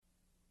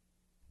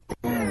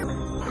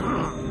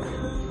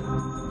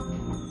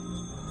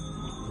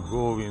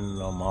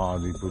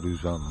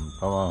Pramādi-puruṣam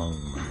tamam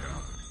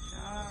bhajami.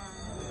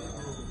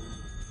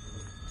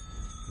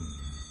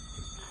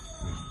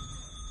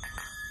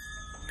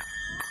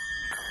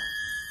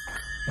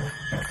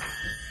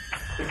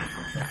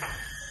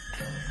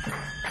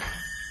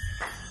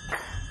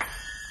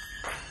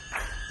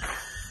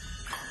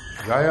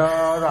 Jaya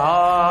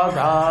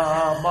Radha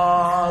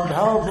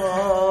Madhava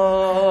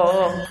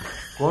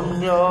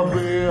Punya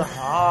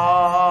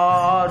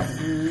Bihari.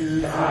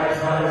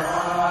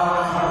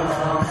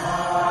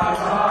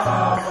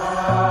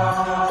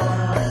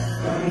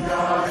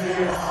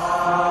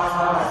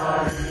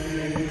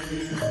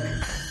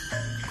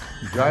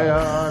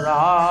 Jaya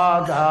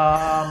Radha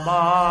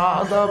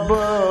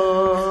Madhava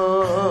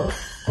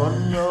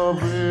Punya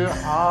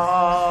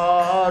Bihari.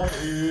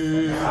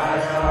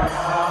 Jaya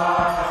Radha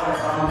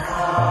Madhava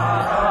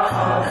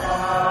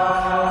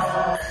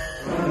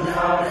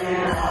Punya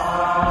Bihari.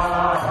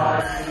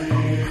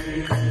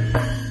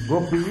 Jaya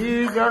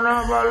Gopi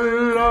Jana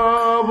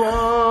Vallabha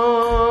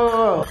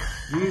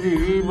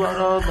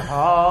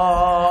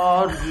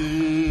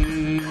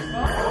Girivaradhari.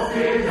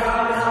 Gopi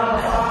Jana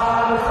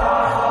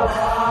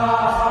Vallabha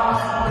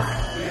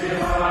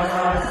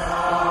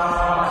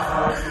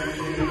Girivaradhari.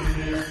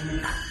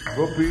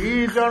 Gopi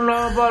Jana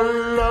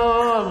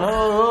Vallabha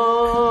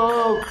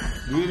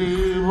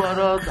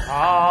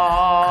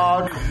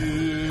Girivaradhari.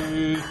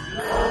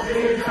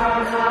 Gopi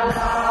Jana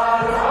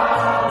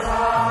Vallabha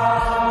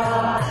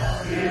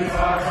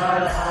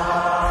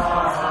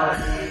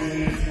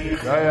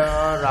Jaya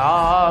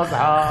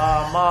Radha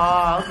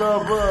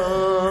Madhava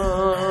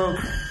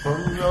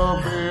Punya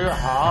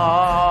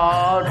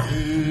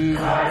Bihari.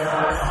 Jaya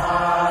Radha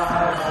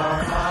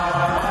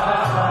Madhava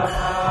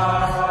Punya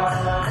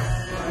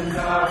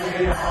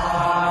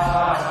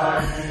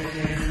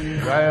Bihari.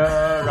 Jaya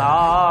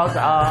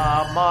Radha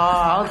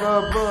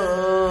Madhava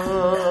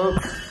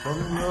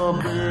Punya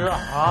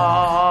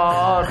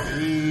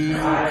Bihari.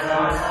 Jaya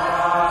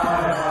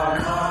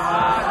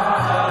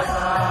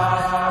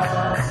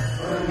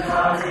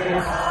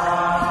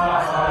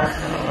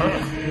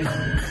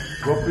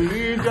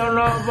Gopi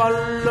Jana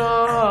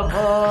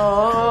Vallabha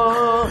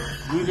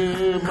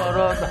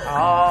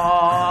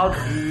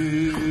Girivaradhari.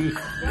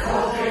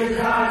 Gopi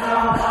Jana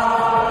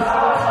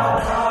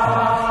Vallabha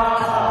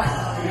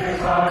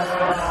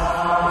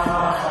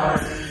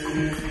Girivaradhari.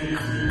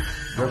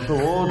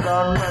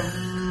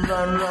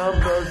 Yashodanandana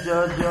Braja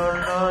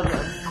Jana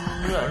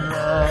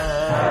Jana.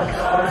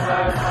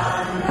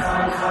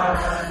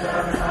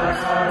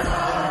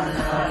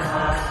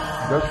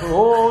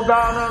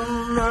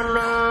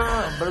 Yashodanandana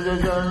Braja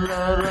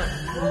Jana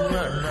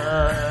Jana.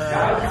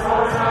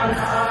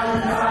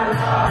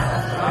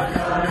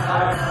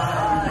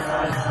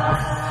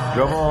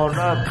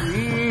 Jamuna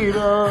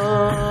Tira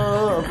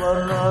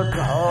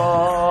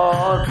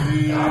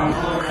Vanadhari.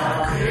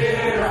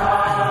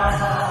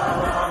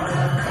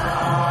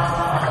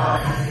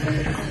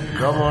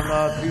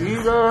 Jamuna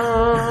Tira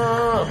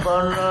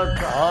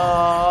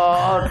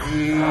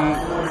Vanadhari.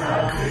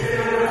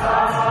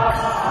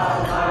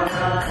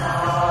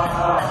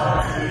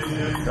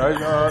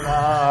 Jaya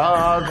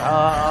Radha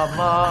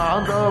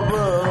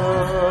Madhava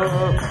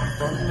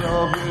Punya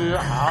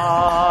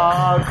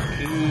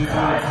Bihari.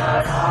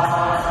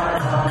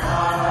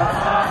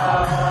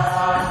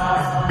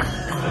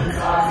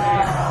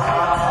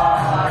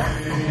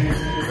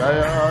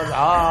 Jaya Radha Madhava Punya Bihari. Jaya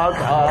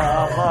Radha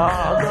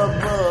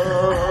Madhava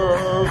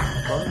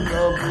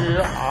Punya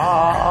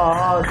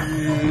Bihari.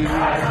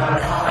 Jaya Radha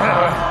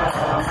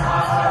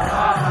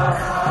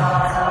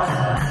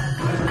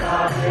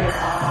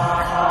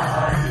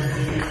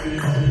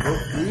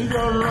Gopi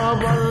Jana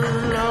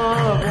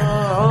Vallabha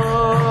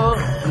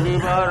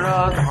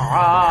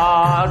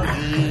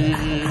Girivaradhari.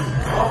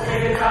 Gopi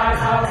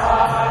Jana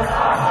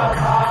Vallabha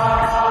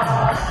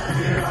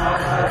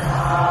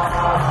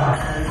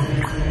Girivaradhari.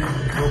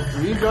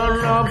 Gopi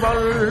Jana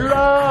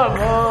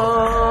Vallabha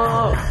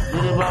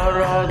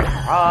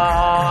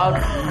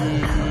Girivaradhari.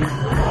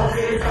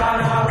 Gopi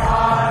Jana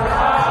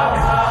Vallabha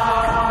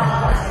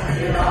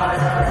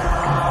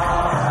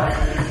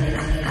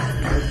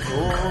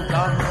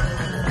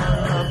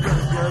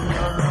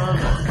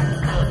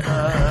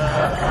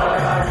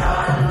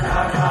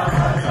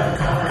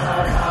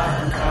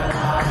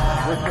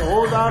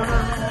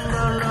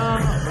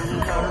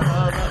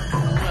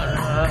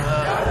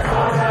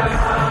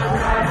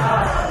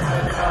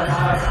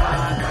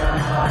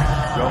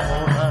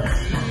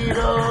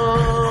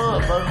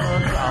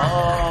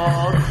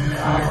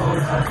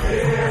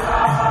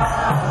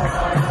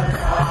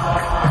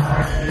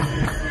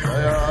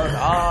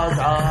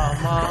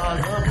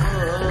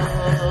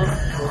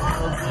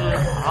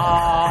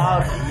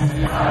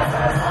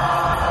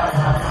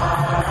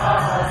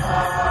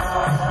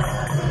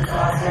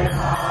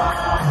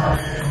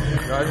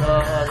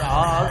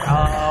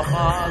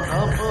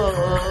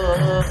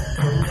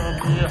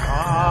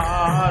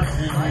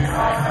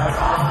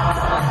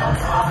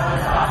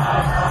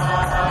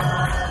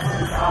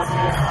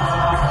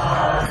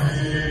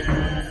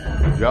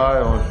जय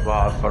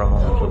हंसपाद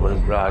परमहंस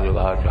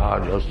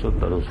परिव्राजकाचार्यस्य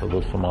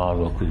तरसदस्माद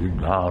भक्ति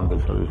सिद्धांत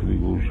सरस्वती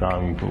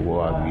गोस्वामी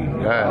प्रभुपाद की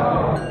जय।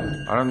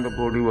 अनंत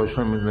कोटि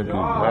वैष्णववृंद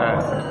की जय।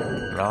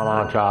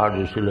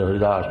 रामाचार्य श्री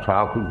हरिदास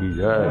ठाकुर की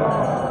जय।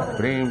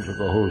 प्रेम से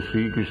कहो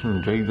श्री कृष्ण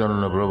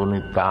चैतन्य प्रभु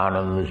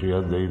नित्यानंद श्री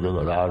अद्वैत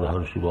गदाधर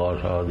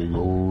शिवासादि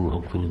गौर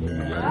भक्तवृंद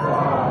की जय।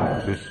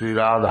 श्री श्री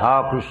राधा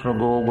कृष्ण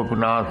गो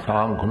गोपीनाथ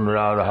श्याम कुंड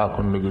राधा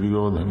कुंड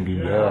गिरियोधन की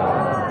जय।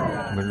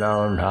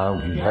 वृंदावन धाम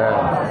की जय।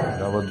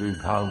 नवद्वीप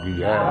धाम की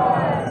जय।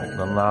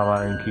 गंगा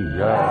माई की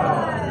जय।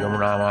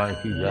 यमुना माई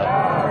की जय।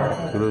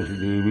 तुलसी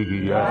देवी की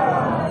जय।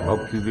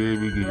 भक्ति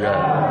देवी की जय।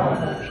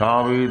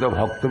 स्वामी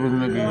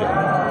भक्तवृंद की जय।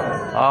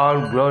 All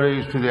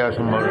glories to the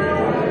Assembly.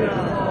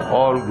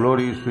 All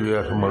glories to the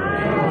Assembly.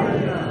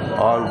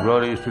 All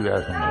glories to the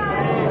Assembly.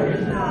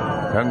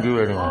 Thank you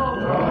very much.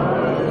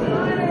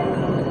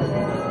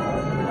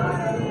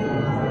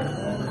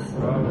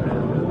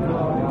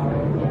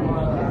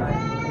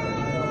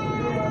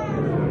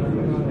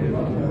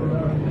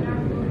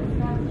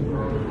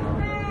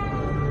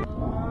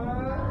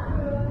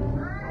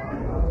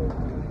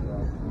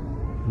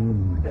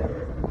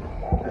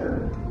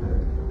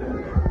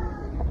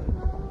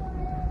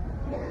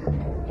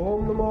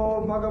 Om Namo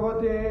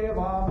Bhagavate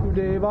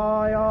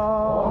Vasudevaya.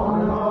 Om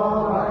Namo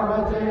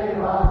Bhagavate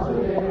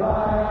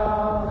Vasudevaya.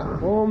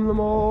 Om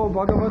Namo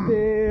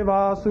Bhagavate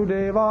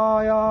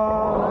Vasudevaya.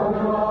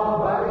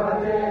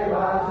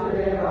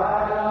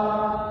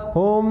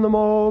 Om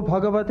Namo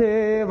Bhagavate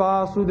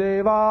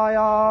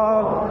Vasudevaya.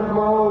 Om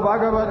Namo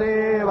Bhagavate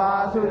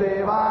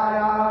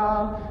Vasudevaya.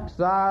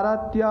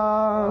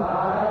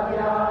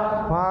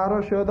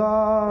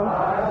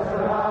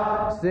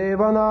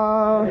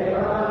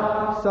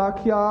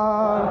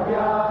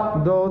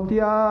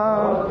 Sārathya-pāraṣada-sevana-sakhya-dautya.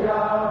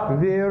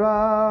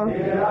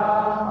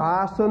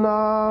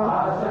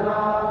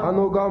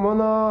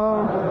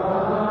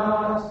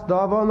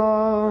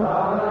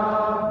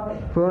 vīrāsanānugamana-stavana-praṇāmān.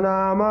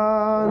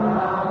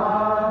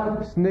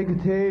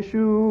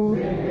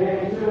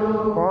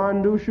 snigdheṣu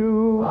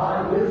pāṇḍuṣu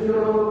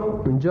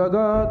jagat-praṇatiṁ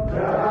ca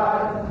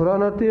viṣṇor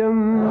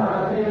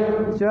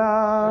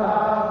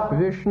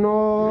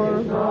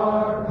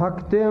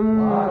bhaktiṁ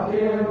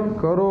karoti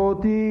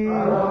nṛ-patiś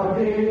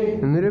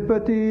caraṇāravinde.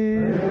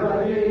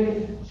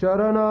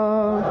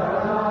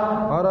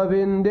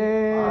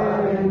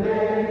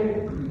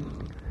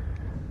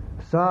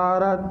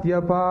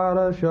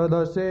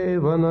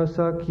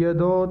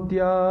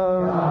 sārathya-pāraṣada-sevana-sakhya-dautya.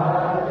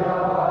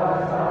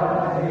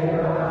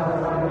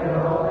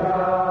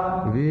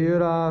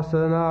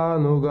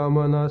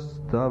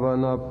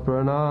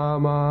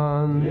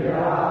 vīrāsanānugamana-stavana-praṇāmān.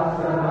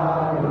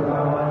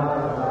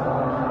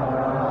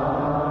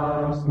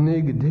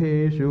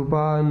 snigdheṣu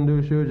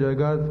pāṇḍuṣu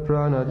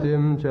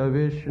jagat-praṇatiṁ ca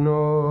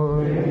viṣṇor.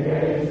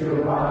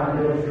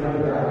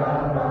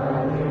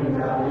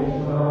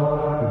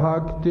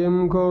 bhaktiṁ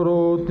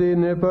karoti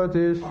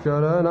nṛ-patiś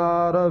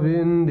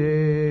caraṇāravinde.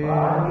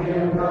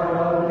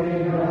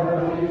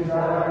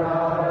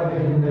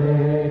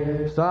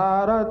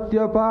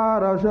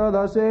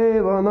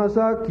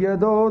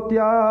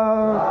 sārathya-pāraṣada-sevana-sakhya-dautya.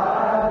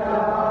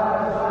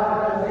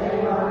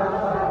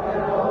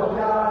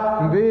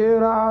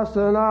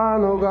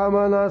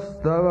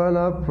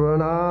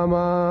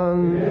 vīrāsanānugamana-stavana-praṇāmān.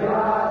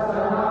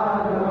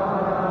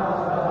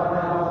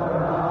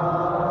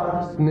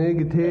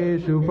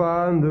 snigdheṣu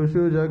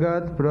pāṇḍuṣu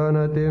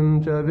jagat-praṇatiṁ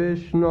ca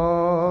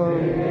viṣṇor.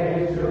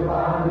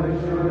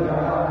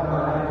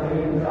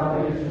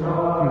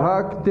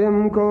 bhaktiṁ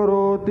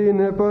karoti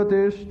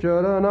nṛ-patiś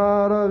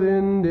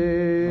caraṇāravinde.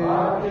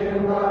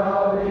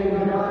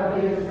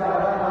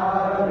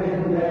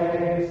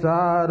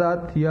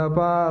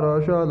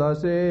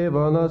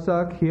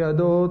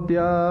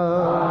 sārathya-pāraṣada-sevana-sakhya-dautya.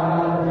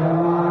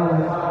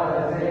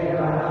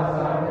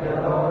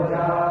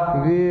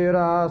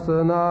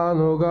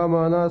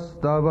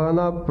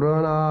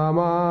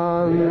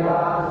 vīrāsanānugamana-stavana-praṇāmān.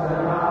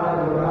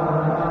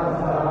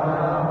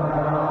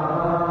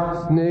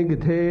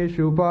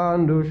 snigdheṣu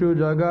pāṇḍuṣu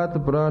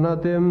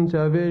jagat-praṇatiṁ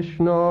ca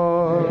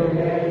viṣṇor.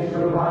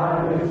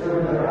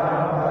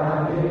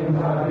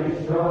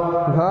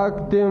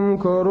 bhaktiṁ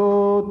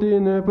karoti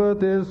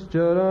nṛ-patiś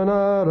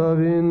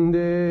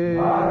caraṇāravinde.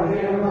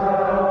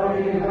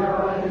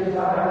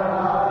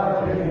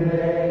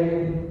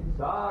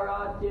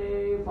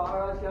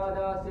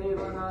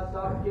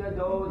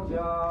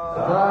 sārathya-pāraṣada-sevana-sakhya-dautya.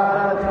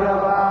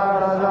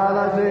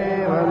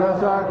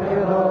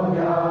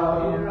 sārathya-pāraṣada-sevana-sakhya-dautya.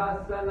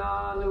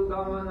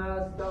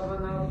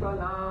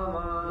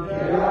 vīrāsanānugamana-stavana-praṇāmān.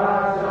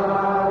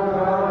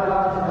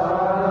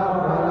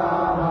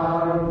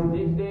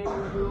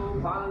 snigdheṣu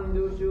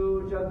pāṇḍuṣu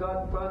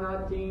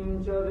jagat-praṇatiṁ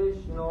ca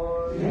viṣṇor.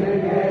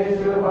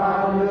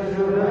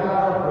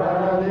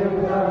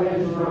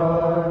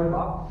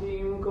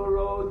 bhaktiṁ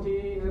karoti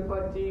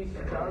nṛ-patiś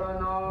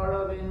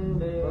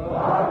caraṇāravinde.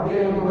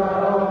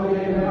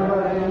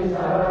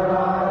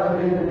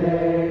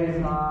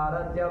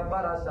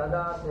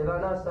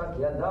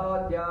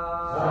 sārathya-pāraṣada-sevana-sakhya-dautya.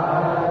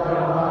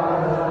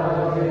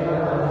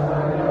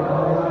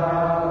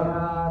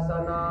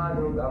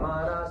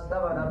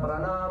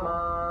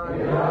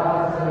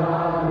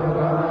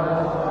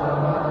 vīrāsanānugamana-stavana-praṇāmān.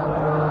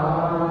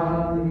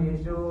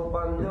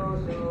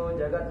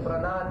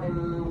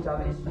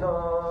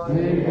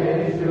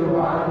 snigdheṣu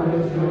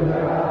pāṇḍuṣu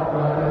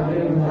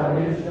jagat-praṇatiṁ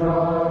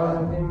viṣṇor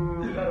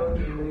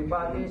karoti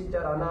nṛ-patiś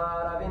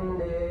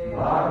caraṇāravinde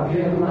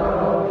bhaktiṁ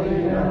karoti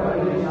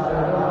nṛ-patiś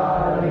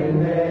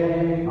caraṇāravinde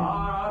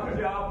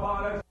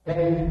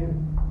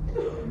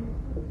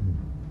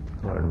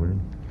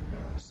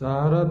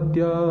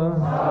Sārathya,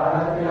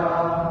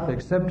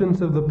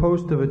 acceptance of the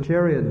post of a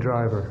chariot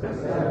driver.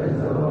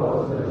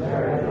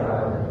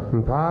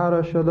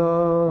 Pāraṣada,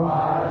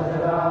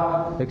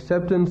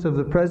 acceptance of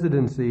the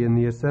presidency in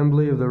the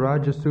assembly of the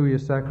Rajasuya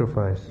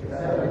sacrifice.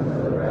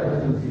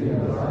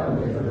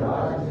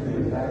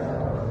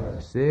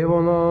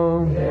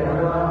 Sevana,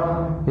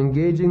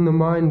 engaging the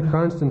mind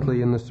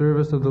constantly in the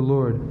service of the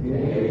Lord.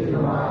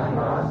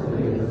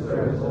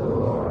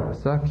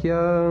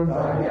 Sakhya,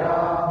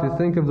 to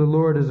think of the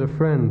Lord as a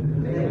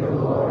friend.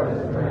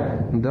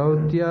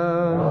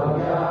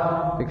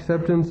 Dautya,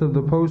 acceptance of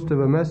the post of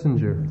a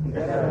messenger.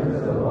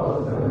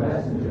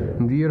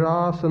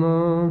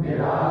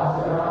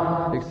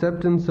 Vīrāsanānugamana-stavana-praṇāmān,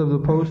 acceptance of the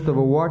post of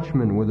a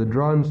watchman with a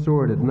drawn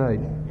sword at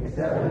night.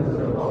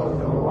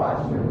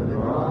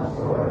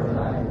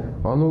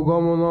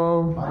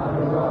 Anugamana,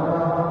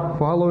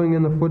 following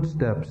in the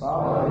footsteps.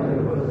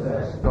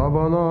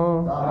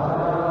 Stavana,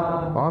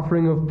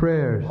 offering of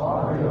prayers.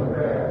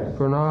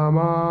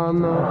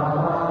 Praṇāmān,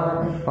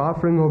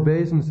 offering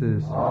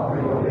obeisances.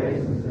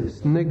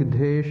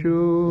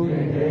 Snigdheṣu,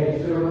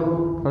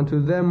 unto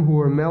them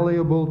who are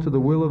malleable to the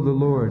will of the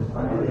Lord.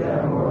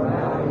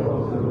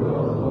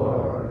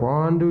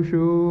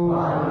 Pāṇḍuṣu,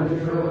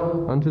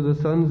 unto the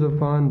sons of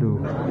Pāṇḍu.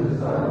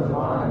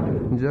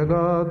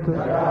 Jagat,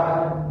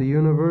 the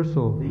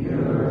universal.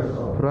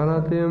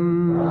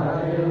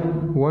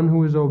 Praṇatiṁ, one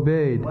who is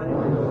obeyed.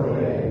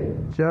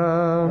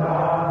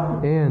 Cha,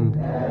 and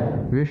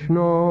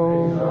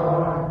viṣṇor,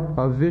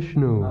 of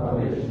Viṣṇu.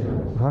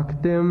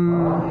 Bhaktiṁ,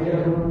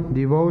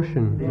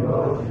 devotion.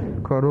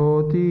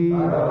 Karoti,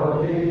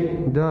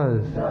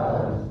 does.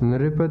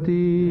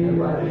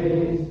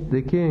 nṛ-patiś,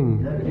 the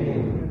king.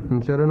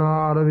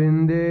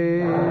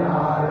 caraṇāravinde,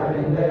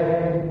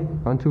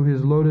 unto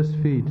his lotus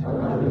feet.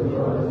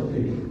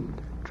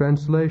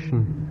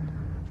 Translation.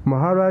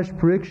 Mahārāja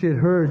Parīkṣit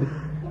heard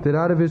that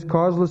out of his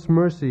causeless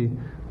mercy,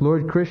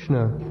 Lord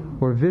Kṛṣṇa,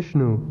 or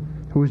Viṣṇu,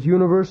 who is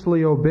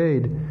universally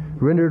obeyed,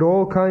 rendered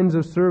all kinds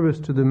of service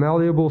to the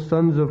malleable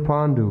sons of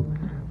Pāṇḍu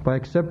by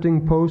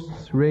accepting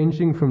posts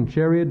ranging from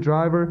chariot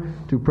driver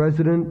to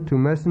president to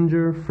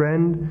messenger,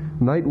 friend,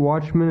 night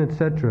watchman,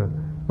 etc.,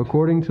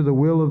 according to the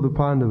will of the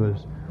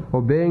Pāṇḍavas,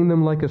 obeying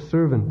them like a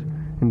servant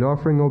and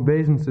offering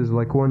obeisances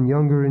like one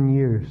younger in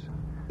years.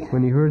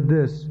 When he heard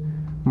this,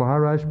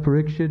 Mahārāja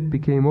Parīkṣit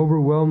became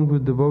overwhelmed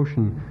with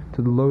devotion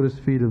to the lotus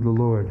feet of the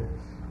Lord.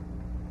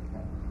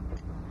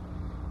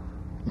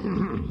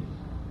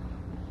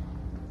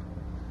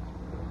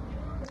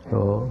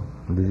 So,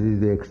 this is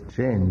the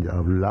exchange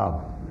of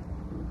love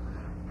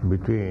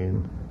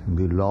between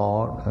the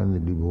Lord and the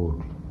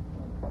devotee.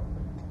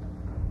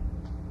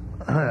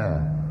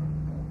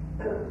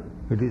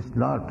 It is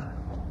not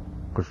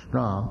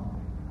Kṛṣṇa,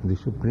 the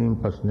Supreme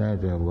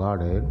Personality of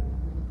Godhead,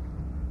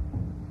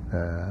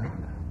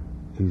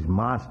 his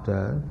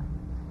Master,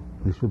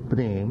 the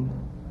Supreme,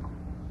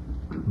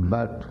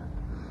 but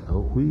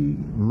we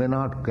may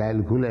not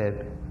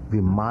calculate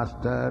the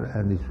Master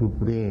and the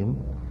Supreme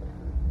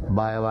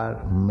by our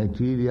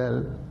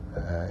material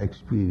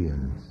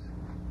experience.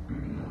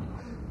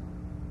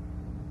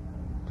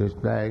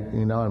 Just like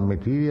in our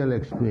material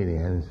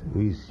experience,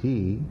 we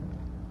see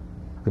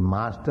the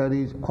Master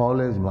is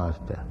always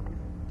Master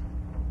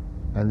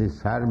and the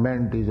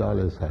servant is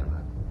always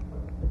servant.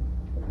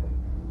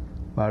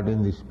 But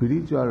in the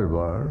spiritual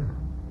world,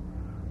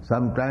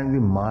 sometimes the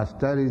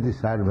Master is the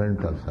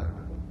servant of servant.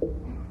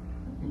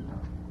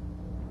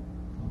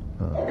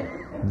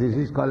 This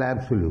is called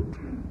absolute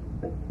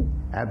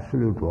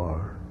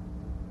world.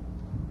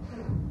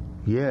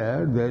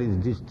 Here there is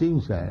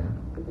distinction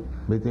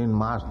between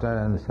master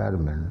and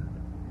servant.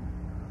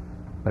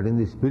 But in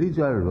the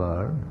spiritual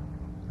world,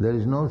 there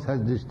is no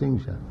such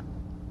distinction.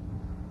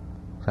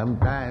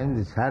 Sometimes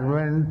the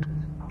servant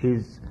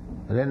is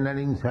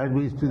rendering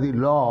service to the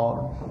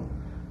Lord,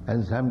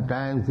 and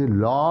sometimes the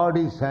Lord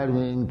is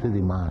serving to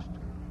the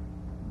Master.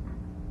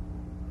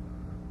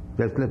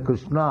 Just like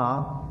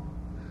Kṛṣṇa,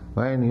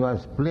 when he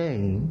was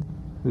playing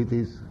with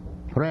his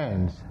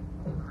friends,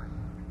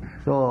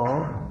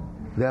 so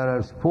they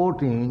are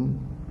sporting,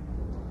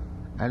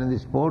 and in the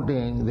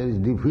sporting there is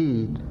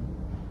defeat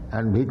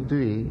and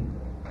victory.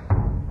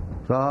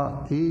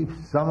 So if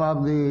some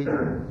of the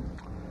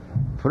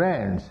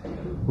friends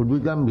would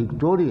become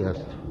victorious,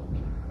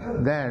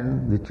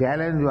 then the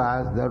challenge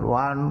was that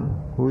one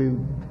who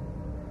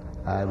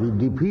will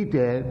be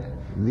defeated,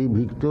 the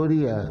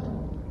victorious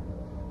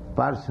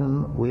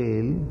person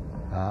will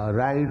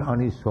ride on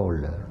his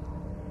shoulder.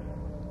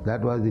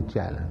 That was the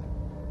challenge.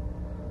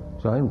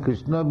 So when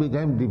Kṛṣṇa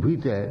became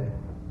defeated,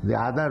 the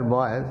other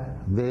boys,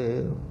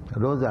 they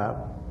rose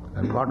up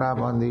and got up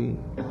on the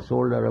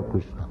shoulder of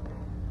Kṛṣṇa.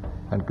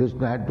 And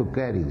Kṛṣṇa had to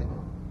carry them.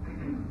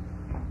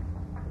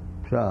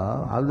 So,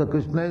 although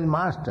Krishna is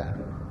master,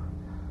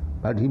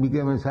 but he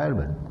became a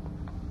servant.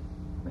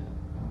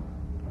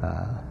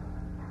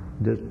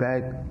 Just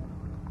like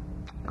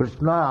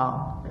Krishna,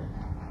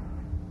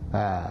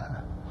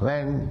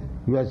 when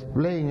he was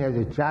playing as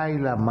a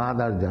child of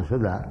Mother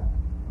Yashoda,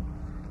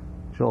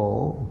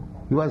 so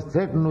he was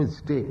threatened with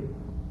stick.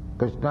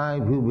 Krishna,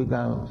 if you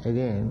become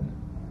again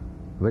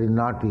very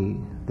naughty,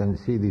 then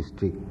see this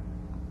stick.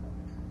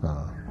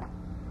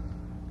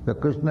 The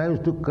Krishna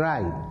used to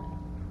cry.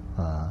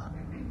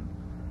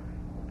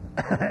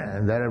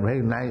 There are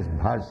very nice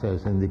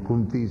verses in the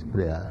Kunti's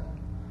prayer.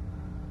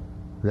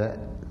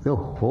 The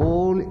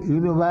whole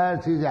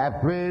universe is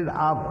afraid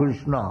of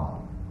Krishna,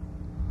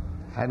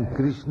 and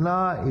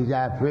Krishna is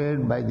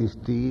afraid by the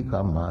stick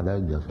of Mother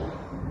Yashoda.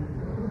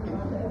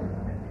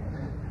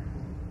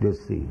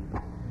 Just see.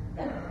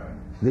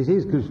 This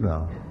is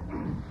Krishna.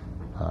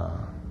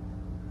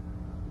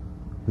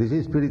 This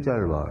is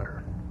spiritual world.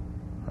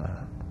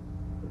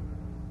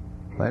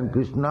 When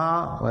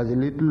Krishna was a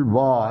little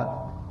boy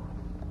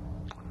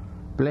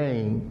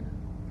playing,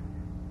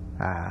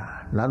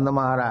 Nanda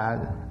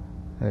Maharaj,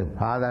 a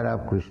father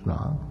of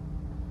Krishna,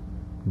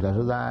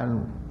 Yashoda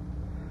and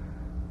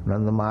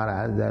Nanda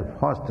Maharaj, their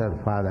foster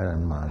father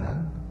and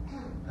mother.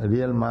 A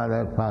real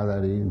mother,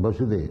 father is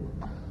Vasudeva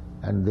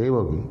and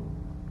Devaki.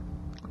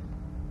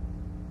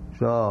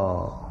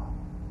 So,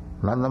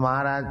 Nanda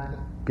Maharaj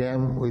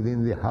came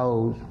within the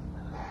house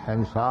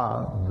and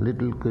saw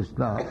little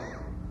Krishna.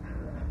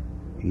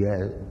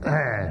 Yes,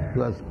 he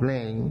was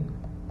playing.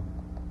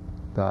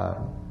 The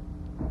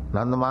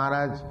Nanda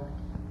Maharaj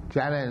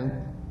challenged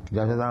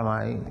Yashoda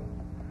Mai,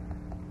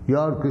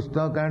 your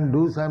Krishna can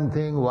do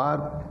something,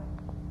 work.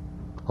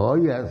 Oh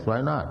yes,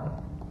 why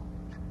not?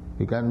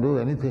 He can do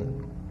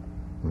anything.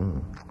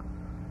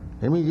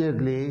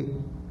 Immediately,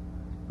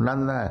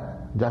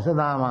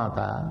 Yashoda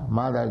Mata,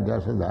 Mother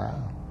Yashoda,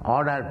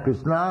 ordered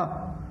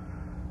Krishna,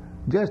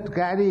 just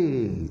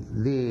carry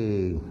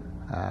the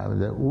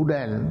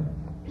wooden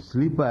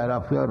slipper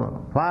of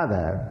your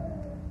father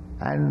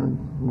and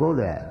go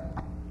there.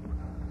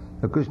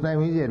 So Krishna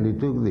immediately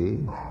took the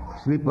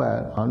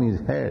slipper on his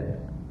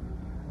head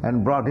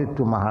and brought it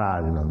to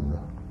Mahārāja Nanda.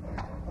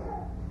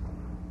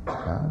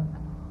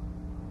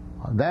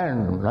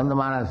 Then Nanda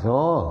Maharaj said,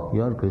 oh,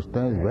 your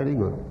Krishna is very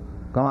good.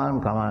 Come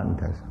on.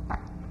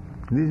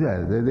 These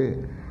are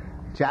the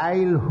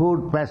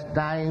childhood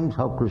pastimes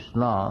of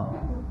Krishna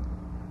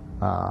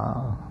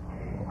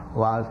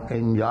was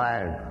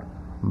enjoyed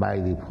by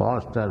the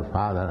foster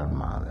father and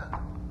mother.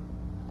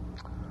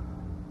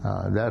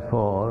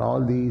 Therefore,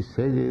 all these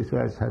sages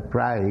were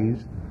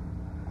surprised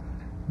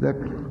that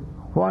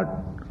what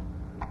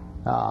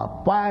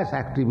pious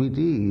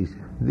activities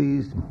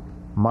these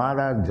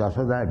Mother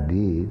Yashoda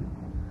did,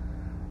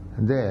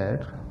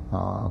 that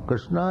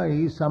Krishna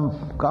is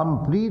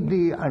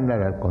completely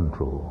under her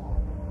control.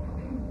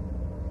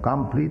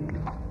 Completely.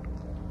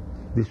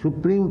 The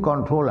supreme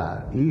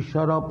controller,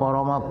 Ishvara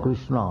Parama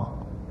Krishna.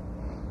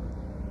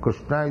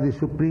 Krishna is the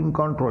supreme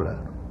controller.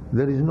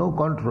 There is no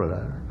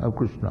controller of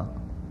Krishna.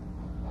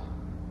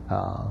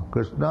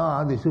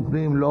 Krishna, the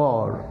supreme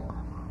Lord,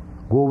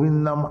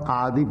 Govindam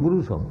Adi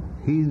Purusham.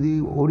 He is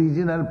the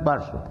original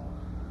person.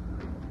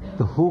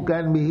 So who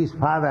can be his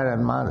father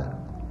and mother?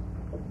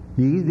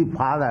 He is the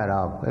father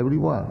of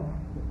everyone,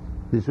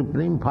 the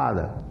supreme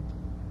father.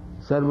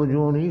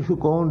 Sarvajonishu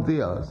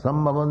kaunteya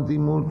sambhavanti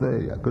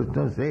murtaya.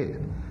 Krishna says,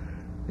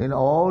 in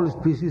all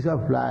species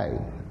of life,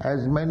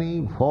 as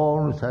many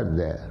forms are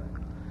there.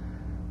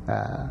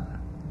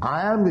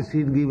 I am the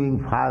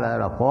seed-giving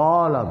father of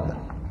all of them.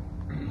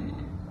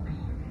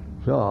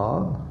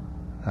 So,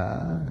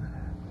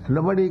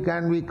 nobody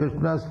can be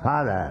Krishna's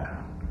father.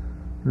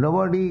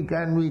 Nobody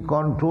can be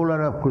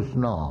controller of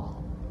Krishna.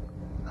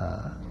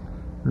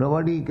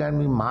 Nobody can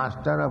be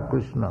master of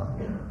Krishna.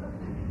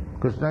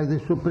 Krishna is the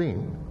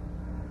supreme.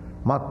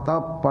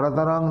 Matta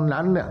paratarang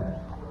nanya.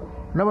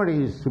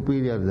 Nobody is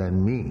superior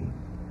than me.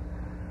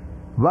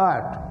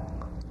 But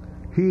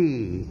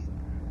he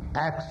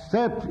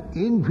accepts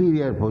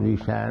inferior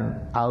position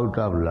out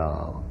of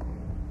love.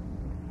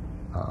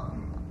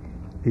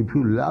 If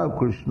you love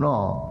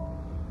Krishna,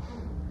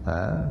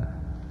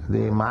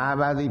 the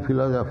Mayavadi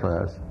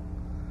philosophers,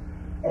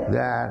 they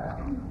are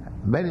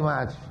very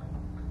much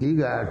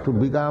eager to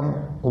become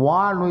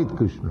one with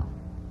Krishna,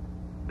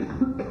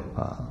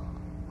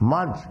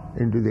 merge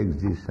into the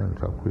existence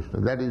of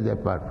Krishna. That is their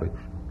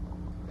perfection.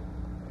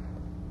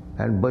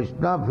 And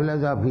Vaishnava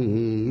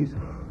philosophy is,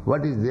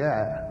 what is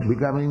there?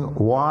 Becoming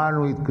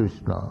one with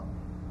Krishna.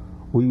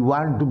 We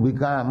want to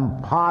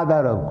become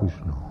father of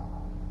Krishna.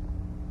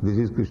 This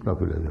is Krishna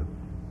philosophy.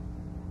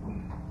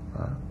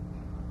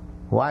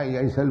 Why?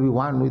 I shall be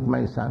one with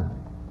my son.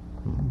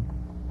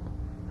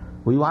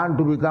 We want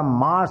to become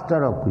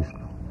master of Krishna.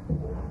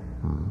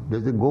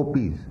 There's the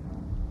gopis.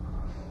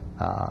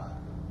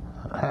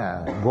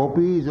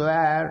 Gopis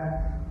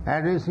were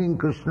addressing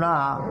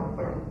Krishna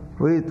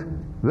with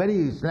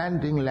very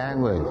slanting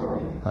language.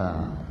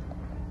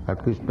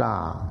 But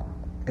Krishna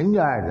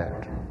enjoyed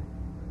that.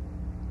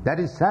 That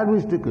is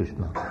service to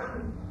Krishna.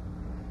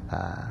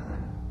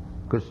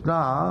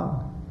 Krishna,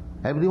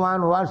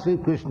 everyone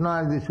worships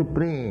Krishna as the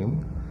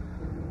Supreme,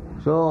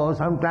 so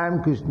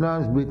sometimes Krishna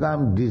has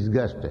become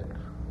disgusted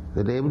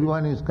that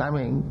everyone is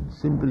coming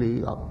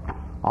simply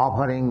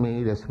offering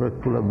me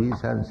respectful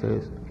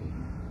obeisances.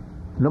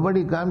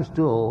 Nobody comes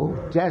to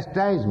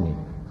chastise me.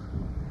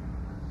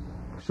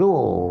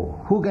 So,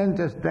 who can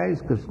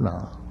chastise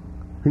Krishna?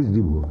 His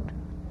devotee.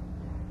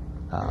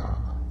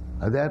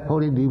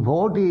 Therefore, a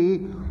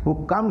devotee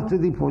who comes to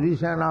the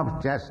position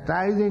of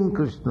chastising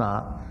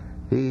Krishna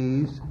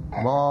is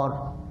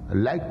more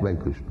liked by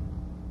Krishna.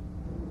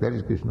 That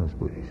is Krishna's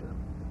position.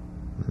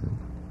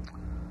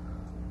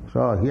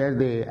 So here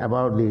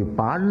about the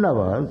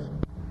Pāṇḍavas,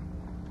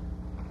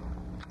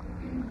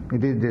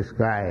 it is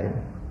described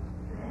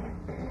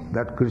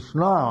that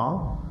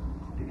Krishna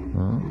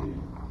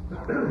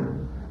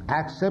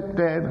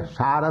accepted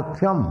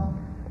sārathya.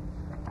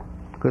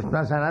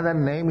 Krishna's another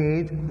name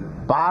is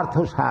Partha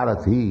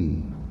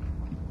Sarathi.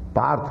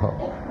 Partha.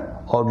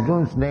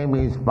 Arjuna's name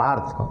is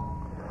Partha.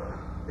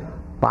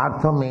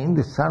 Partha means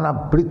the son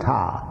of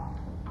Pritha.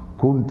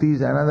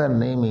 Kunti's another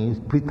name is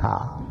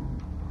Pritha.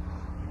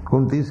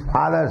 Kunti's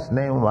father's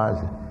name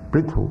was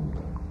Prithu.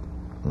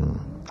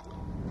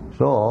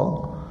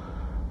 So,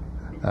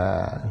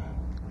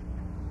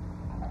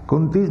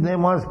 Kunti's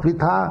name was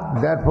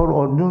Pritha, therefore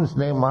Arjuna's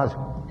name was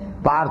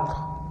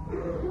Partha.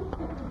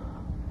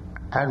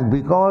 And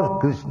because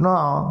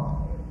Krishna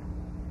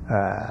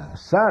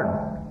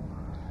served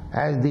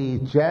as the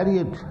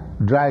chariot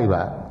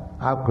driver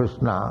of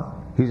Krishna,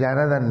 his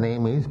another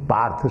name is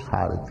Partha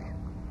Sarathi.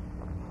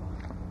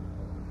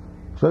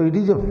 So it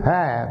is a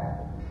fact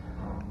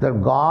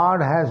that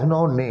God has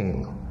no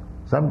name.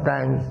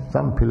 Sometimes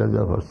some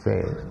philosopher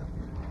says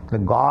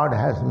that God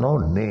has no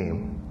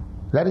name.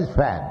 That is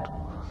fact.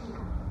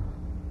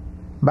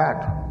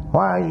 But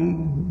why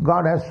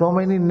God has so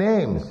many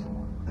names?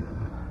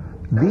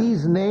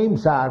 These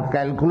names are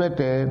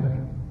calculated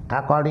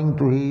according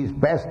to his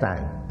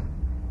pastime.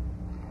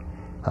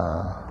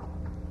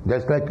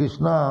 Just like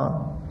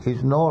Krishna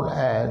is known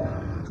as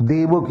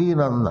Devaki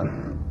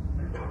Nandan.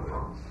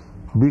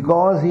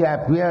 Because he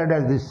appeared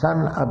as the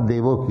son of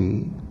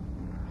Devaki,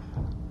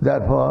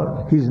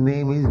 therefore his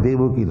name is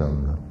Devaki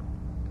Nandan.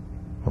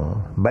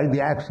 By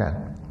the action.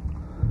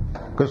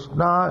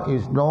 Krishna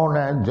is known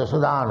as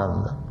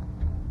Jasodananda.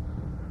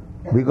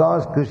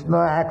 Because Krishna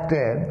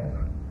acted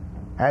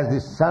as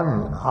the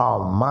son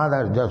of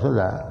Mother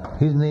Jasoda,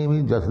 his name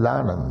is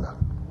Jasodananda.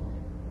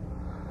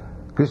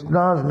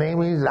 Krishna's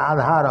name is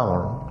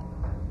Radharaman.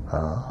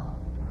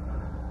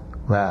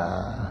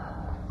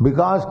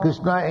 Because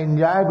Krishna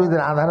enjoyed with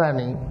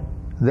Radharani,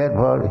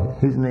 therefore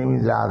his name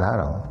is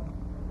Radharaman.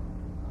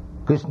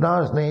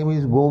 Krishna's name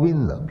is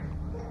Govinda.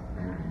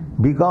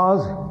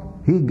 Because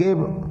he gave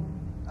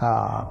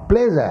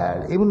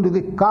pleasure even to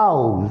the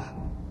cows,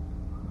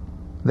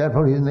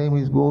 therefore his name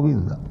is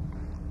Govinda.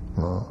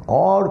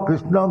 Or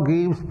Krishna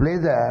gives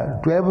pleasure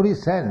to every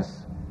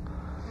sense,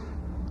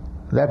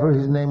 therefore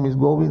his name is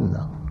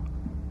Govinda.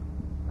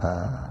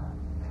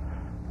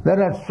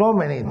 There are so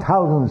many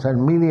thousands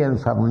and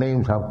millions of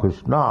names of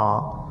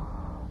Krishna.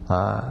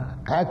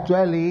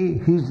 Actually,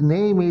 his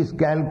name is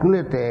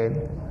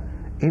calculated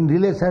in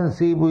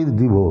relationship with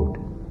devotee.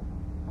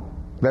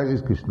 That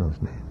is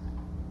Krishna's name.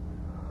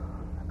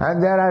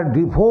 And there are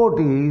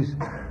devotees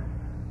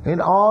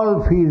in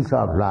all fields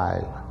of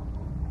life,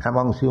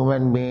 amongst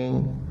human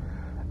beings,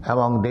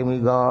 among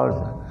demigods,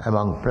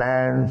 among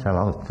plants,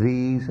 among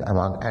trees,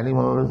 among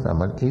animals,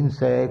 among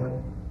insects,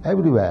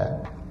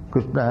 everywhere.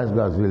 Krishna has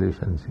God's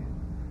relationship.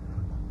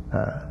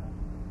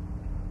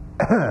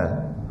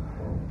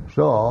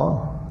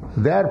 So,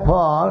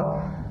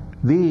 therefore,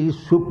 the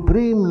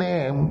supreme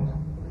name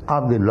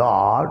of the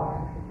Lord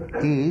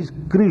is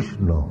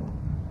Kṛṣṇa.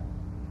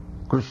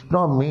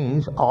 Kṛṣṇa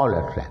means all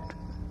attract.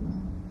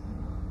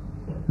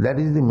 That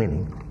is the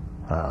meaning.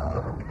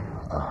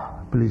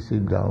 Please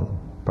sit down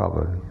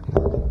properly.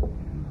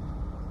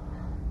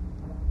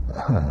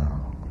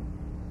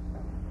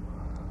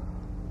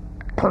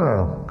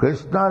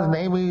 Krishna's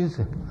name is,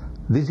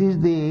 this is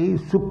the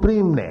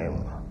supreme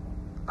name.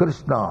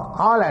 Kṛṣṇa,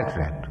 all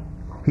attract.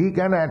 He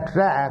can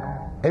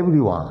attract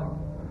everyone.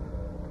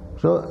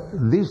 So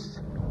this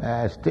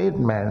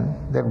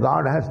statement that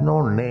God has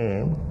no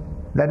name,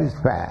 that is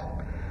fact.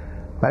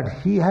 But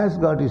he has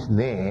got his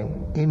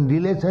name in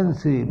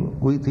relationship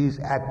with his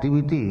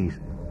activities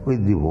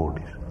with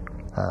devotees.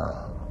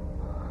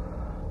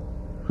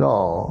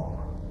 So,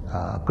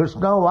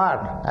 Kṛṣṇa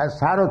what? As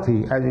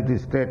Sarathi, as it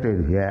is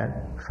stated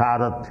here,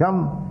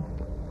 Sārathya.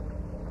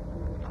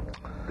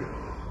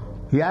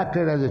 He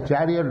acted as a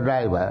chariot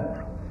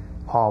driver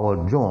of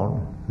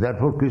Arjuna,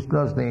 therefore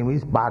Krishna's name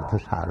is Partha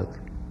Sarathi.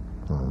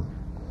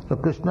 So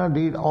Krishna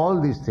did all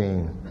these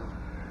things.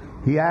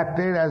 He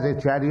acted as a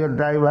chariot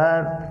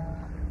driver,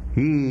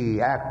 he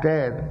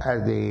acted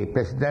as the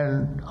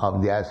president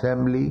of the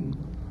assembly,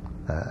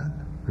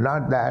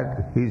 not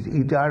that he is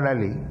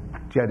eternally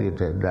chariot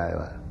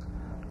driver.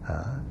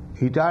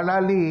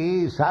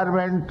 Eternally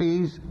servant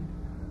is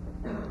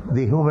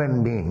the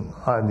human being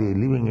or the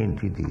living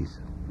entities.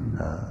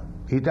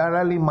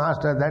 Eternally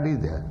master, that is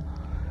there.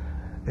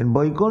 In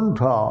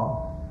Vaikuntha,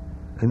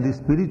 in the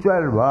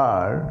spiritual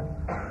world,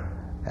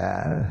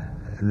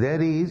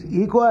 there is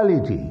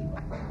equality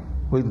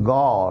with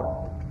God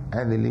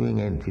and the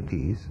living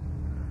entities.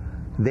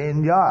 They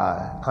enjoy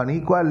on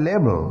equal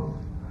level,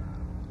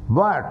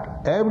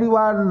 but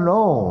everyone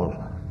knows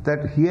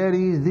that here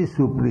is the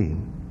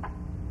Supreme.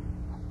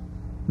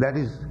 That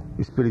is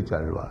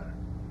spiritual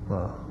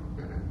world.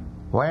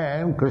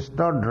 When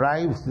Krishna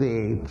drives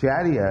the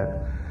chariot,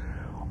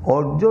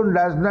 Arjuna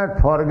does not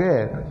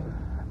forget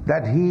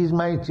that he is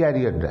my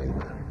chariot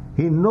driver.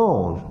 He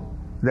knows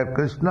that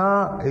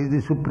Krishna is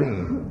the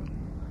Supreme,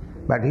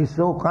 but he is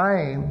so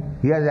kind,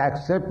 he has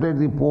accepted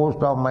the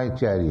post of my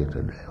chariot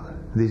driver.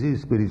 This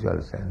is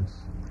spiritual sense.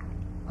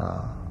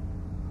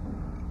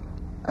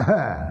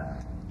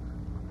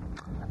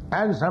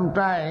 And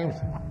sometimes,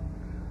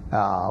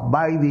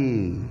 by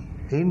the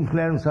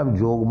influence of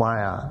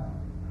Yogamaya,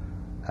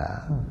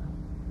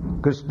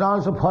 Krishna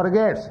also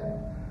forgets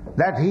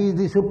that he is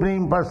the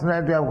Supreme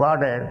Personality of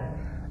Godhead,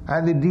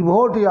 and the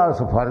devotee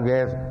also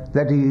forgets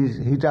that he is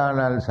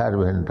eternal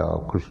servant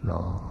of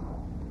Krishna.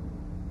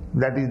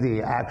 That is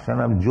the action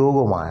of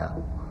Yogamaya.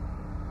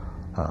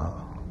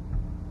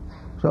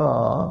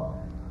 So,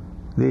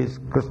 this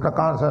Krishna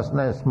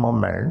consciousness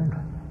moment,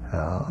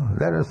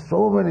 there are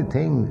so many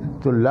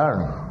things to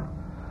learn.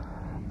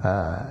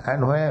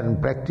 And when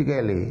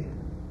practically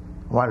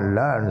one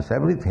learns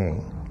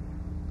everything,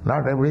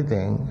 not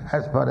everything,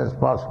 as far as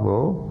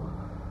possible,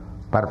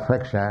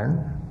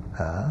 perfection,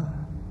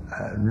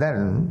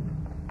 then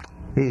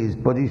his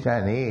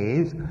position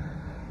is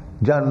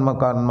janma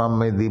karma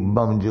me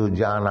dibbam jo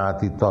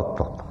janati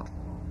tattva.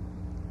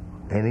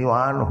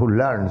 Anyone who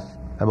learns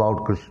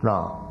about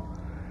Krishna,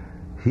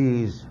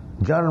 he is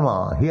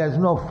janma, he has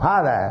no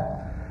father,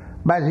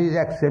 but he is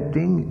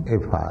accepting a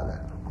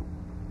father.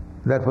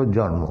 Therefore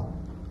janma.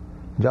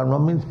 Janma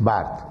means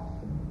birth.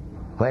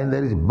 When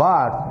there is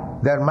birth,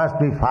 there must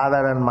be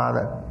father and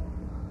mother.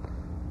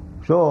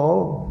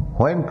 So,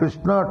 when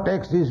Krishna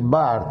takes his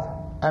birth,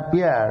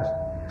 appears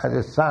as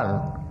a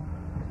son,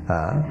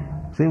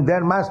 so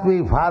there must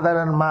be father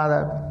and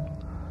mother.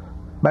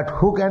 But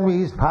who can be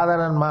his father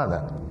and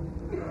mother?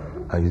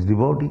 His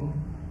devotee.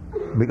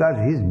 Because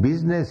his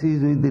business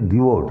is with the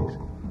devotees,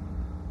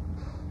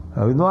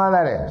 with no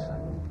other else.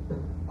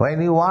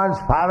 When he wants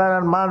father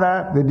and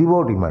mother, the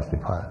devotee must be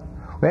father.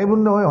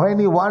 When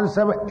he wants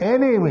some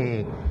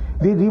enemy,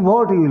 the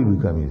devotee will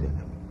become his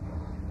enemy.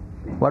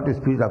 What is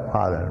spirit of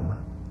father and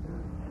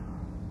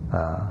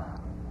mother?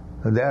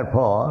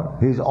 Therefore,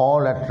 he is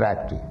all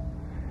attractive.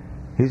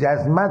 He is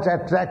as much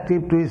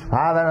attractive to his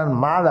father and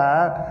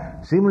mother,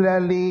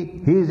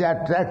 similarly he is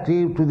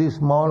attractive to the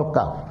small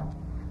calf.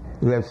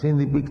 You have seen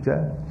the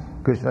picture,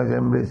 Krishna is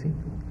embracing.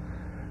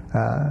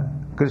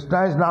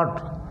 Krishna is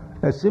not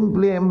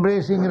simply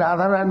embracing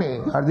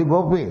Radharani or the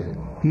gopis.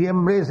 He is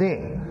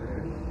embracing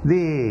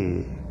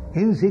the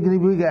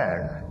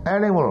insignificant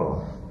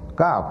animal,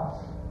 calf.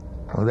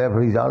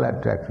 Therefore he is all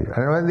attractive.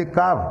 And when the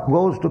calf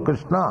goes to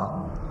Krishna,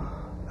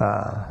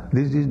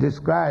 this is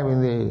described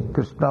in the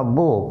Krishna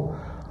book,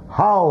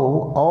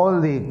 how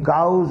all the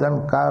cows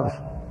and calves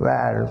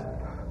were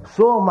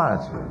so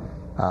much,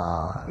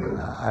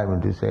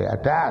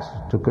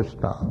 attached to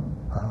Krishna.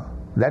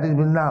 That is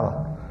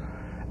Vrindavan.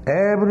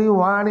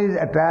 Everyone is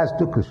attached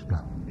to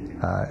Krishna.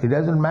 It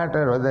doesn't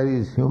matter whether he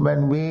is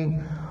human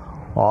being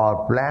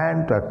or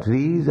plant or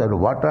trees or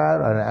water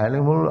or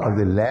animal or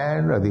the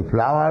land or the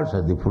flowers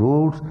or the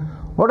fruits,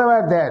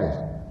 whatever there is,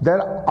 they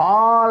are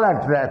all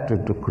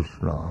attracted to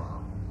Krishna.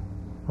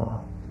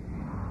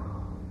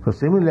 So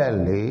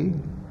similarly,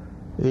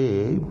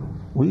 if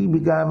we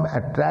become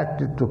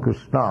attracted to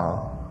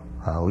Krishna,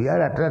 we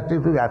are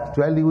attracted to,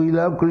 actually we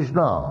love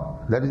Krishna,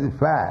 that is the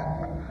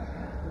fact.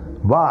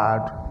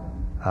 But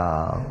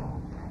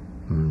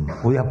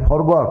we have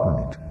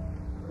forgotten it.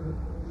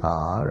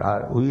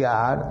 We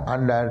are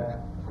under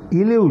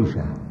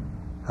illusion.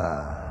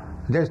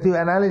 Just to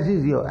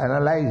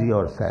analyze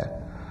yourself.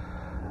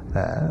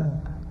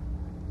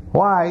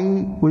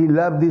 Why we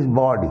love this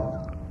body?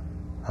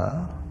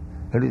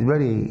 It is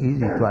very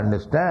easy to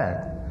understand.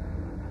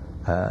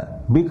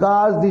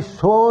 Because the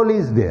soul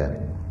is there.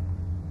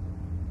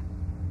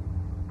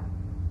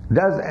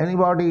 Does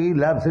anybody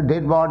loves a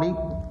dead body?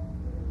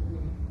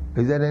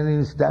 Is there any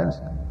instance?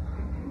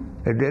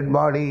 A dead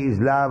body is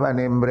loved and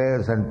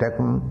embraced and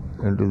taken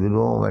into the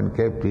room and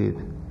kept it.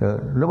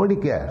 Nobody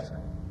cares.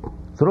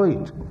 Throw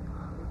it.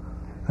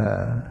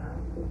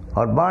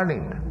 Or burn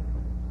it.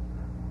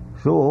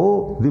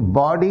 So, the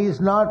body is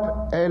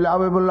not a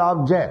lovable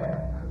object.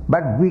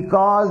 But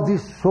because the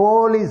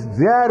soul is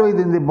there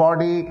within the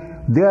body,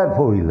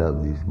 therefore we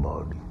love this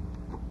body.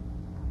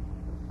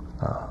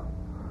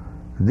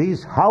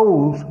 This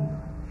house,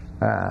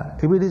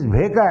 if it is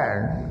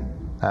vacant,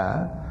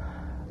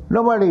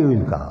 nobody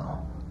will come.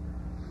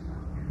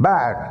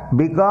 But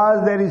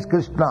because there is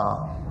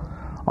Krishna,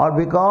 or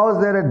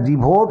because there are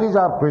devotees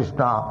of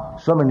Krishna,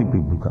 so many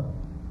people come.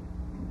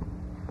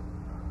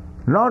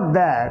 Not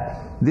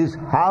that this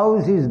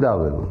house is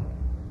lovable.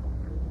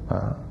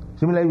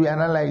 Similarly, we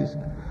analyze.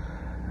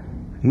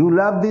 You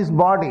love this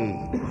body.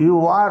 You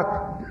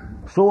work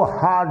so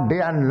hard day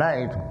and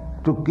night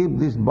to keep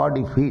this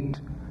body fit.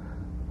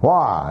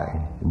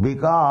 Why?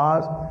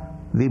 Because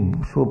the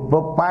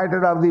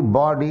proprietor of the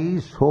body,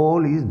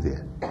 soul, is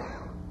there.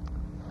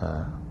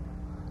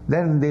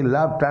 Then the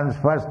love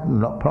transfers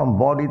from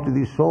body to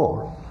the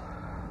soul.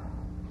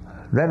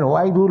 Then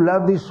why do you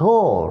love the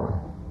soul?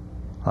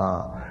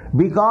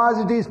 Because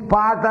it is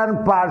part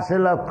and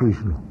parcel of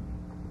Krishna.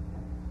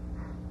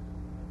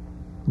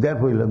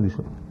 Therefore you love the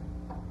soul.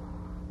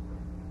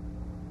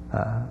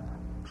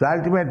 So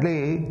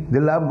ultimately the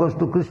love goes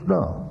to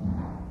Krishna.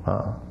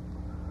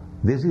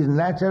 This is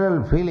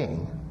natural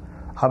feeling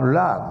of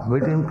love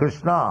between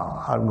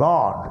Krishna or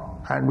God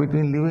and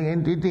between living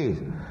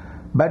entities.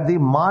 But the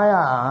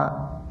Maya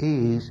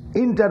is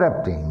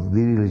interrupting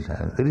the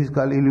relation. It is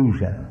called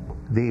illusion.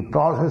 The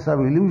process of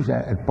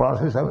illusion,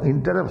 process of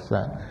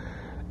interruption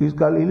is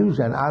called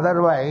illusion.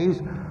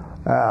 Otherwise,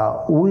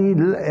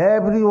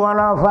 every one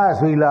of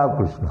us, we love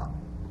Krishna.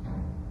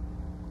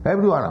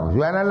 Every one of us.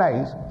 You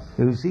analyze,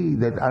 you see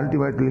that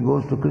ultimately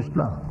goes to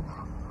Krishna.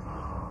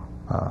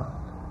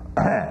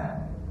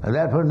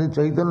 Therefore in the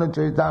Chaitanya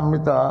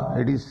Charitamrita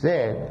it is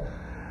said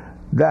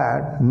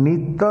that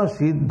Nitya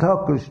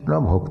Siddha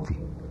Krishna Bhakti.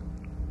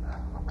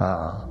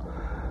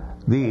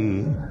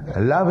 The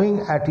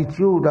loving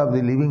attitude of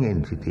the living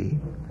entity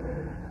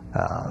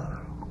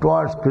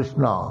towards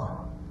Krishna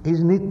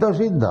is Nitya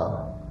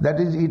Siddha. That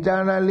is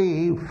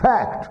eternally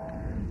fact.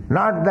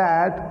 Not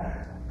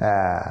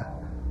that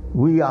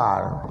we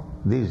are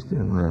this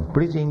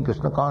preaching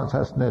Krishna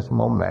consciousness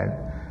movement.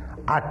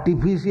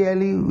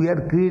 Artificially we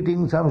are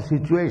creating some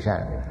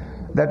situation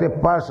that a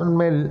person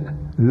may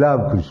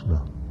love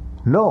Krishna.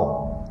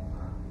 No,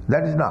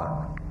 that is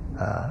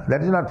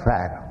not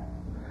fact.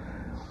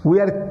 We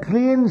are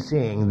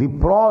cleansing the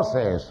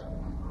process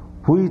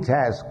which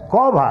has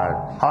covered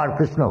our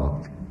Krishna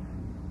bhakti.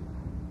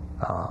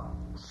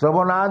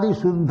 Savanadi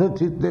Suddha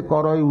Chitte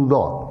Karai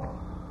Udo.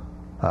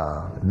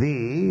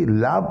 The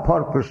love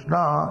for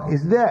Krishna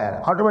is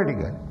there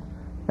automatically.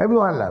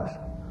 Everyone loves.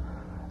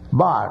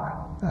 But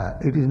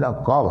it is now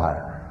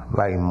covered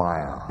by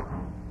Maya.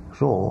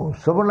 So,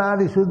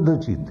 Savanadi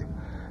Suddha Chitte.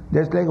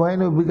 Just like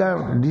when you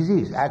become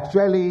diseased,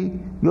 actually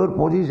your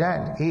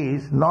position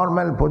is,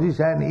 normal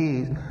position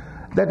is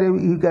that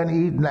you can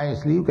eat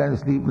nicely, you can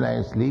sleep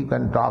nicely, you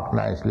can talk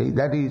nicely,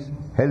 that is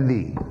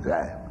healthy.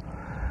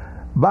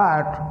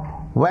 But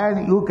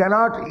when you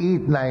cannot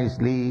eat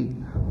nicely,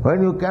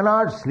 when you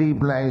cannot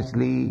sleep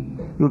nicely,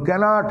 you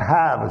cannot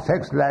have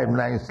sex life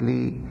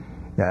nicely,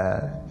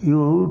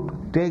 you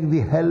take the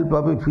help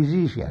of a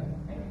physician.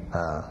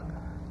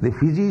 The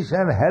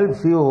physician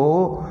helps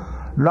you.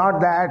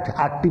 Not that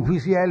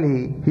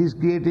artificially he is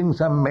creating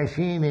some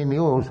machine in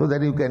you so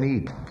that you can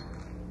eat.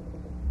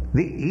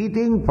 The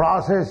eating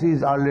process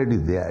is already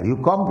there. You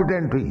are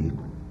competent to eat.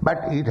 But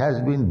it has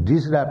been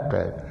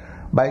disrupted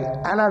by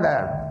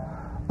another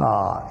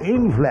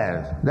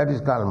influence that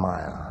is called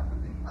Maya.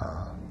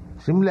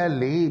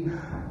 Similarly,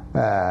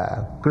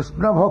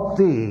 Krishna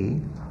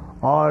Bhakti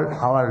or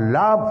our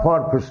love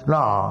for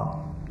Krishna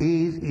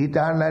is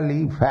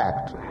eternally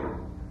fact.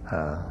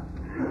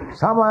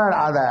 Somehow or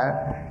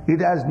other it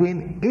has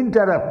been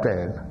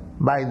interrupted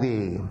by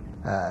the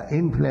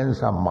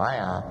influence of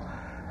Maya,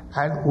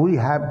 and we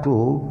have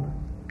to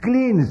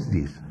cleanse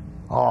this,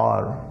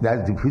 or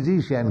as the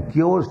physician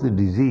cures the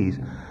disease.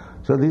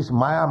 So this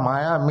Maya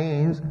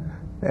means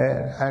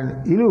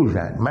an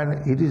illusion.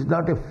 It is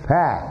not a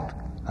fact.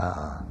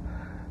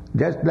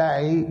 Just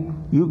like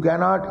you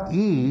cannot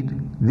eat,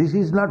 this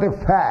is not a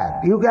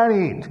fact. You can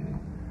eat,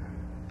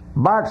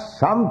 but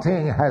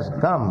something has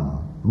come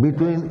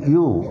between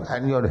you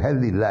and your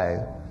healthy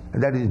life,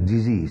 that is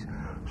disease.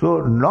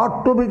 So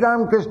not to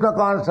become Krishna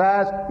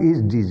conscious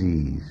is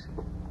disease.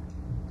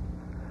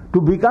 To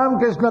become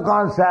Krishna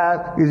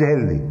conscious is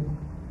healthy.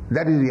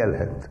 That is real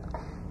health.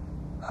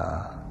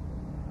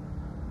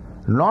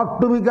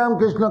 Not to become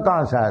Krishna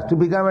conscious, to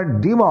become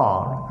a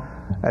demon,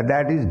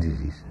 that is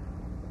disease.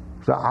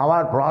 So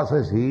our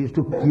process is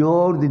to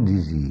cure the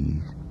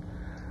disease.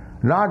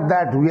 Not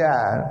that we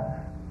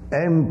are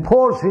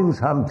enforcing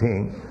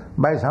something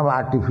by some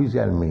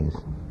artificial means.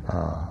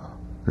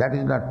 That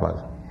is not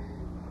possible.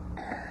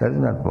 That is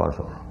not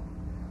possible.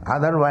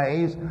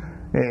 Otherwise,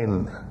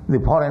 in the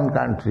foreign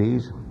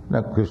countries,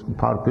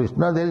 for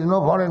Krishna there is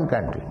no foreign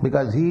country,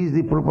 because he is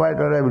the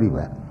proprietor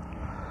everywhere.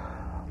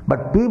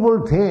 But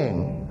people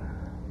think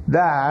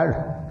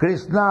that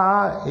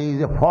Krishna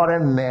is a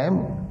foreign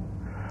name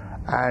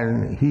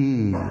and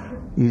he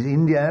is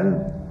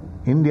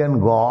Indian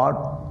God,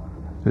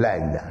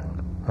 like that.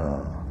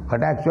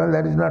 But actually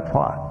that is not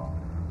what.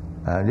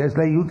 Just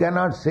like you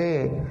cannot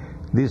say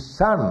this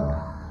sun,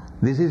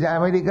 this is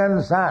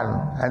American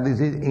sun and this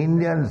is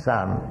Indian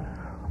sun,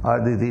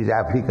 or this is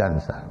African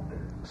sun.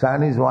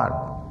 Sun is one.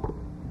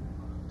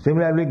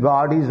 Similarly,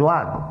 God is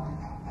one.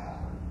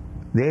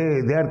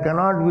 There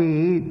cannot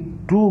be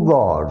two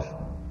gods.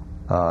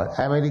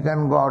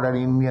 American God or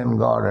Indian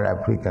God or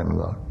African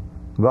God.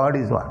 God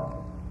is one.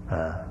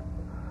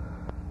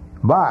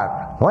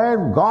 But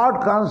when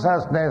God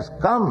consciousness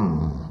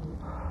comes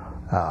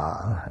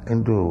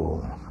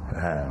into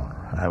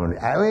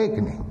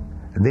awakening,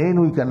 then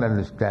we can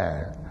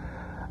understand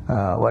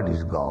what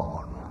is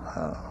God.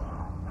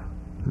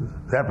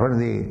 Therefore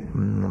the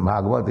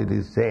Bhagavad it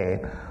is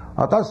said,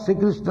 Atasya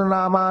Krishna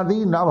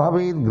namadi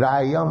nabhavid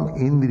grayam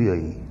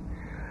indriyai.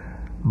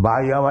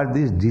 By our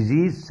these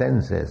diseased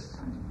senses,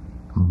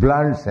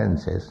 blunt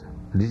senses,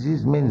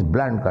 disease means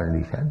blunt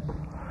condition.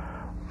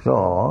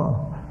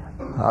 So,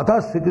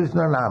 Atasya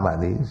Krishna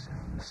namadis,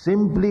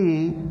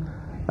 simply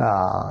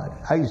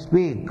I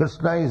speak,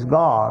 Krishna is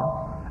God,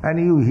 and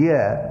you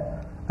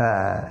hear,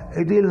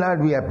 it will not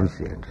be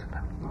appreciated.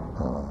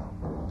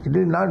 It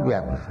will not be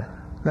appreciated.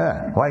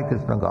 Why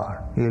Krishna God?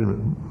 He will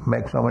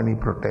make so many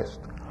protests.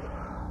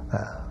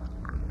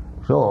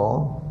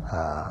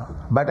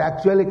 But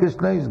actually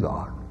Krishna is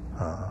God.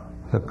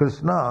 So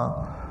Krishna,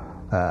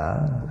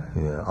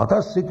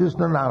 Atasya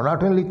Krishna now,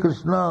 not only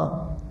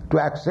Krishna, to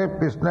accept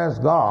Krishna as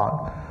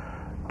God,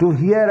 to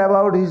hear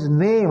about His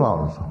name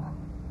also.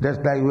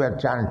 Just like we are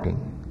chanting,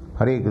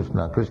 Hare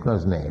Krishna,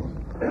 Krishna's name.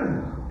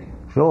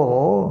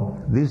 So,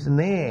 this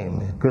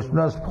name,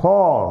 Krishna's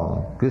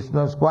form,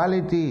 Krishna's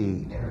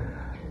quality,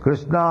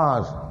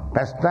 Krishna's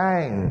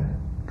pastime,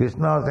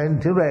 Krishna's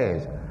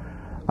entourage,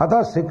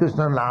 Atasya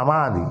Krishna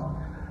namadi.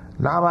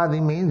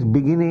 Namadi means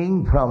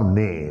beginning from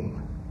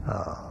name.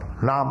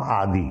 Nam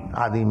adi.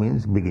 Adi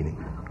means beginning.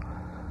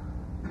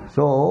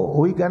 So,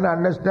 we can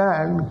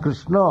understand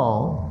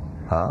Krishna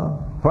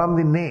from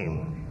the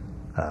name.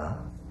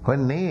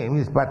 When name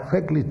is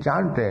perfectly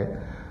chanted,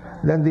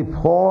 then the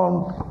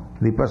form,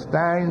 the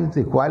pastimes,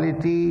 the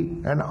quality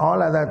and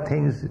all other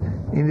things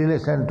in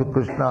relation to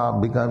Krishna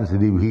becomes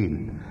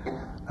revealed.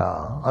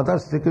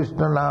 Atasya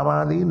Krishna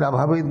namadi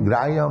nabhavid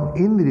grayam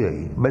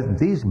indriyai. But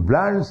these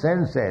blunt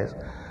senses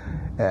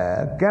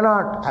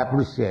cannot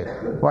appreciate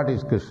what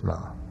is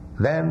Krishna.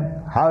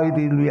 Then how it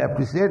will be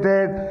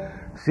appreciated?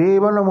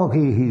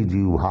 Sevanamukhi hi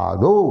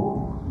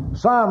jivhado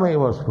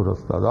sameva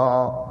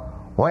surastada.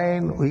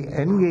 When we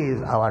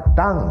engage our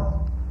tongue,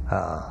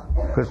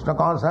 Krishna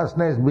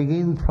consciousness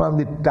begins from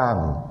the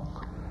tongue,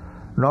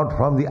 not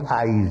from the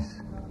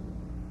eyes.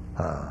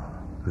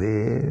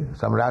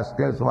 Some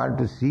rascals want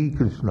to see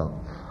Krishna.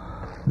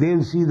 They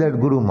will see that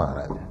Guru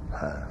Maharaj.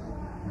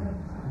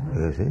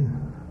 You see?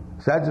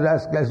 Such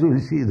rascals will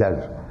see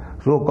that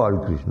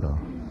so-called Krishna.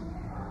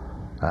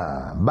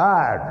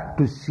 But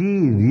to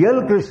see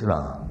real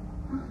Krishna,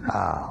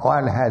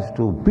 one has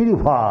to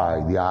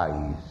purify the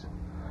eyes,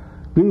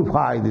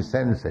 purify the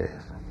senses.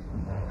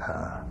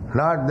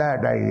 Not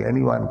that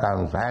anyone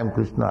comes, I am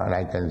Krishna and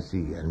I can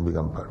see and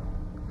become perfect.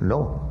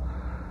 No.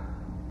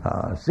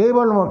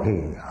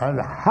 Sevanamukhi.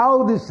 And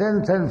how the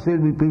senses will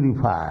be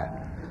purified?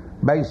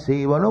 By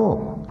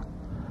sevano,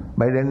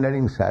 by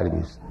rendering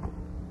service.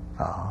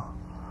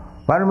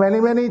 For many,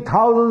 many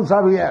thousands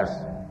of years,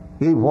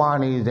 if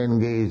one is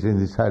engaged in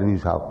the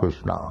service of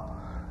Krishna,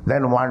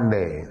 then one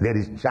day there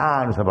is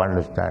chance of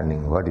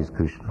understanding what is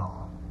Krishna.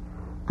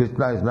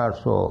 Krishna is not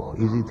so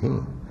easy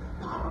thing.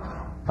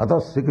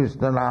 Atasya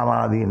Krishna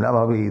namadi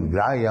nabhavid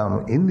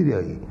grayam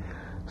indriyai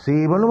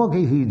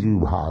sevanamukhi hi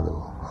jivhado.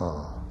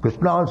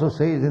 Krishna also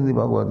says in the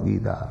Bhagavad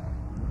Gita,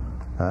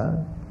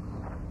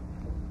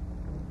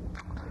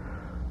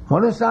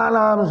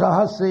 Manusyanam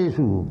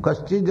sahasreshu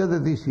kaschid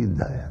jadati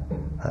siddhaya.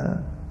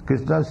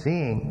 Krishna is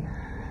saying,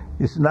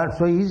 it's not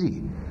so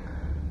easy.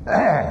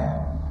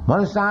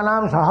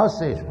 Manusyanam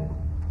sahasreshu.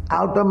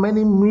 Out of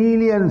many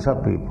millions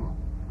of people.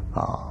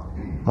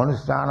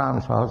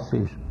 Manusyanam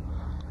sahasreshu.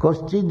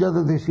 Kaschid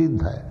jadati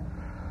siddhaya.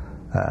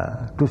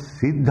 To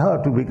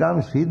siddha, to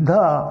become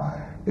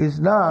siddha, is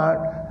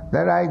not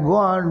that I go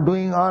on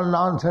doing all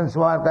nonsense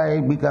work, I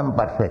become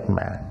perfect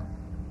man.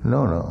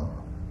 No.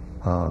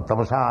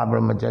 Tapasa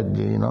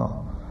brahmacharjena,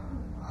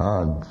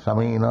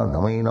 samena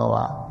dhamena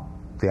va,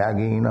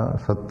 tyagena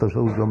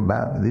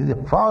sattva-saucam. This is a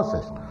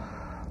process.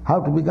 How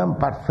to become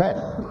perfect.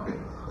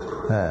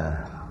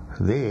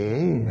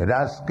 The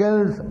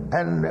rascals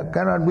and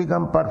cannot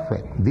become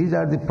perfect. These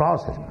are the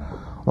process.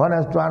 One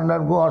has to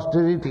undergo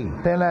austerity,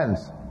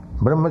 penance,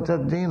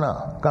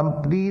 brahmacharjena,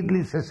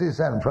 completely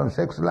cessation from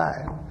sex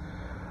life.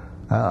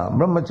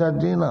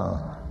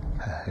 Brahmacharjena,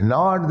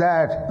 not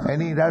that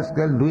any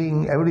rascal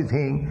doing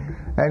everything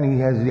and he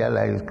has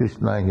realized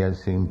Krishna, he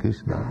has seen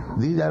Krishna.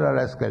 These are a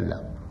rascal.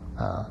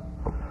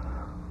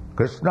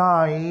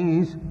 Krishna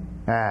is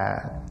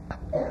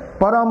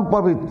param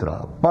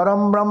pavitra,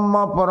 param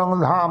brahma,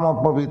 param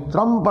dhama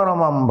pavitram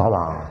paramam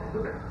bhavan.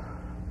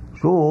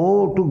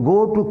 So, to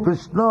go to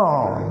Krishna,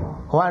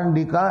 one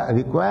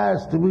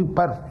requires to be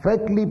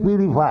perfectly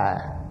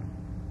purified.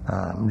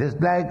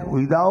 Just like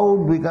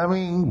without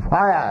becoming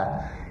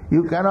fire,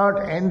 you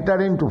cannot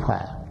enter into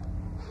fire.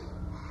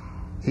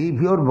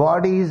 If your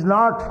body is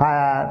not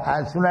fire,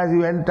 as soon as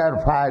you enter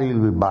fire, you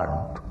will be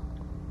burnt.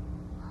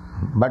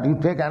 But you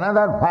take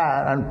another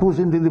fire and push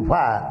into the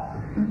fire,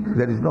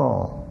 there is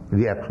no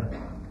reaction.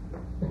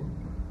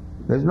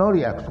 There's no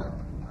reaction.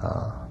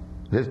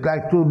 Just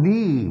like to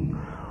live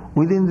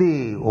within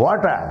the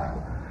water,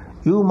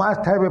 you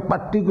must have a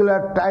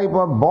particular type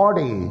of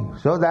body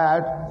so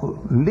that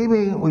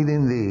living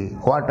within the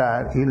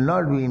water will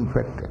not be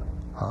infected.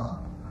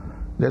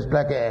 Just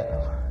like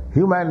a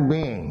human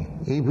being,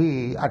 if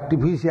he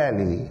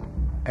artificially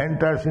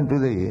enters into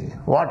the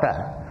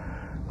water,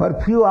 for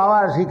a few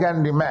hours he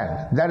can remain.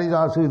 That is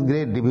also with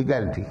great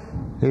difficulty.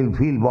 He will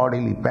feel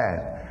bodily pain.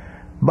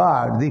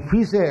 But the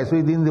fishes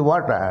within the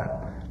water,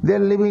 they are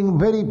living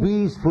very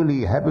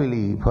peacefully,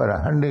 happily for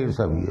hundreds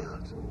of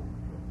years.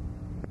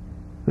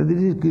 So this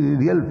is the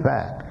real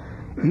fact.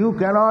 You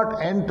cannot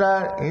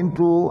enter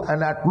into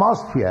an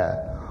atmosphere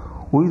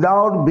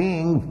without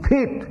being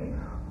fit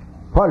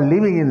for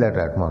living in that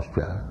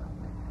atmosphere.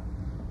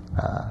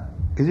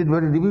 Is it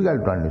very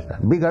difficult to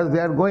understand? Because they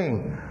are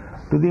going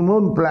to the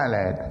moon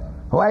planet.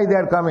 Why they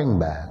are coming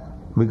back?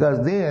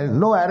 Because there is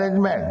no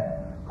arrangement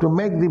to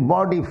make the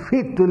body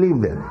fit to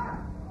live there.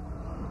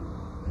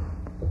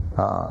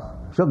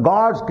 So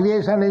God's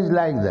creation is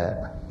like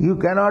that. You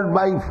cannot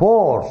by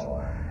force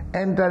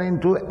enter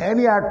into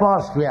any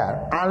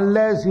atmosphere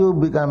unless you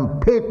become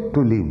fit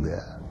to live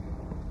there.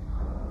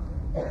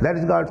 That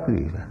is God's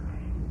creation.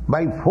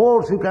 By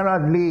force you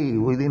cannot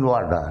live within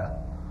water.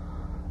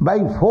 By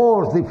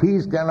force the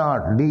fish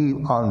cannot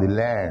live on the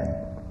land.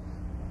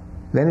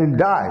 Then you will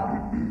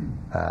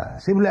die.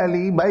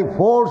 Similarly, by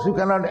force you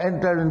cannot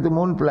enter into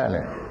moon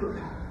planet.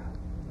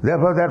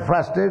 Therefore they are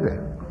frustrated.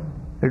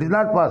 It is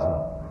not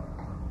possible.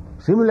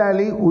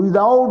 Similarly,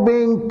 without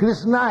being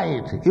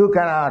Krishnite, you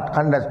cannot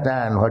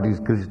understand what is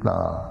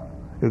Krishna.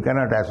 You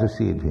cannot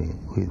associate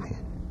with him.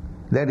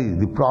 That is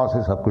the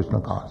process of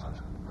Krishna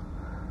consciousness.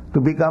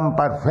 To become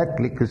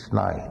perfectly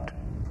Krishnite,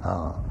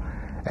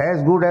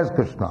 as good as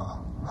Krishna.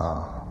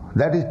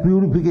 That is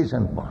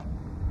purification part.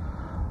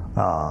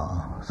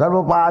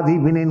 Sarvapadhi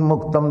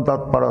vinimuktam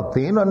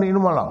tatparatena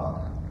nirmalam.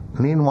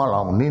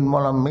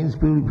 Nirmalam means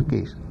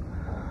purification.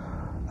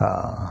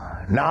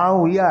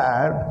 Now we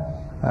are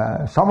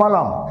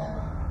samalam.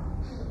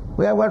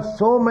 We have got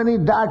so many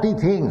dirty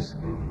things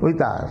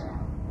with us.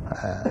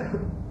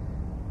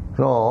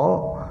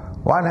 So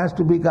one has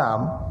to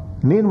become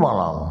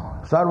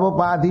nirmalam.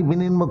 Sarvapadhi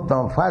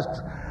vinimuktam.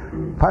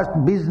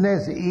 First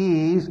business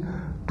is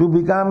to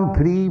become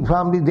free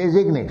from the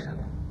designation.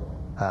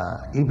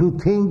 If you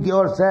think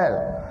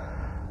yourself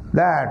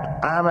that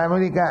I am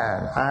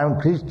American, I am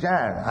Christian,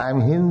 I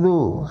am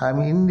Hindu, I am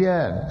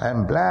Indian, I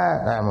am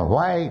black, I am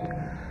white,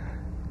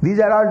 these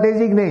are all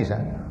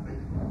designations.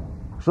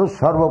 So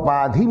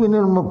sarvapadhi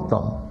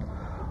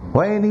vinirmuktam.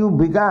 When you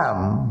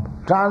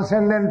become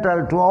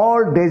transcendental to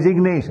all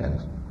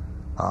designations,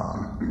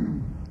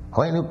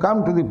 when you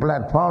come to the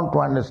platform to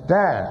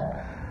understand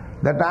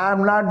that I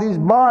am not this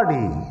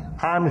body,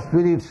 I am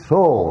spirit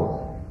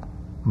soul,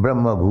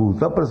 Brahma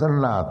Bhuta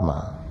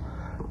Prasannatma,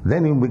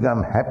 then you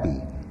become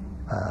happy.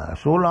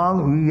 So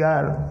long we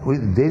are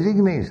with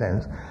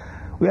designations,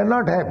 we are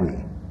not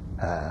happy.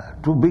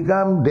 To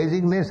become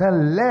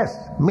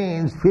designation-less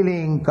means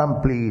feeling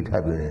complete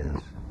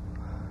happiness.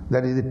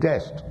 That is the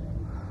test.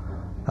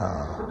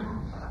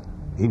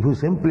 If you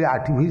simply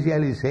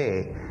artificially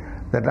say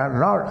that I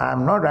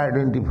am not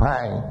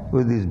identifying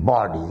with this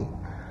body,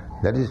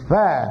 that is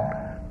fact,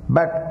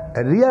 but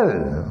a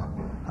real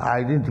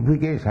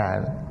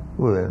identification,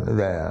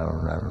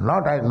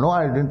 no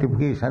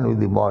identification with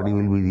the body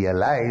will be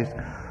realized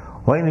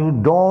when you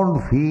don't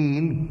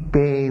feel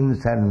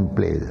pains and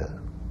pleasure.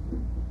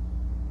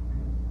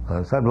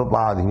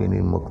 Sarvapadhi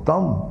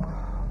vinimuktam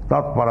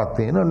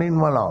tatparatena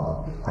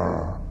nirmalam.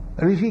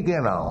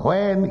 Rishikena,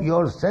 when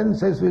your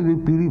senses will be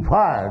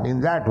purified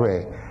in that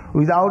way,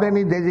 without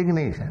any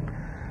designation,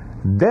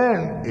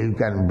 then you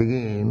can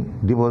begin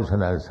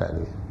devotional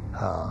service.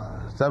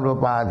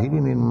 Sarvapadhi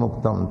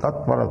vinimuktam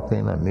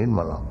tatparatena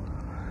nirmalam.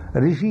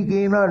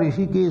 Rishikena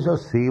rishikesha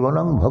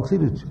sevanam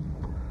bhaktirucya.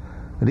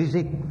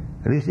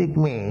 Rishik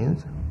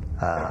means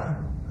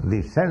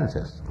the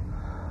senses.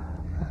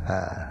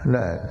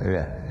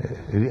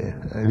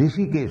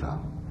 Rishikesha.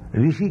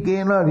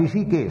 Rishikena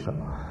rishikesha.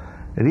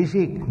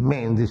 Rishik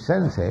means the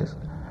senses,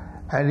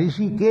 and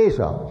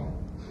rishikesha,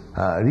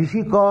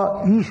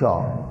 rishika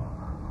isha,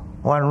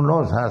 one who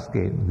knows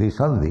Sanskrit, the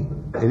sandhi,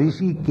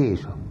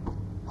 rishikesha.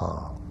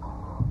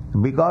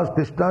 Because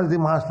Krishna is the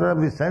master of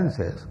the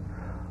senses,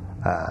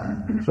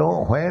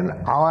 so when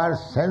our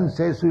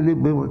senses will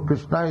be,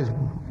 Krishna is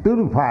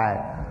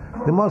purified,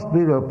 the most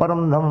pure,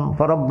 paramdham,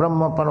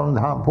 parabrahma,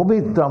 paramdham,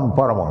 pavitram,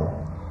 paramam,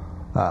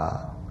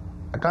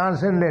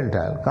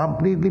 transcendental,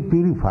 completely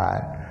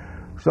purified.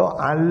 So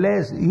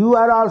unless you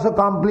are also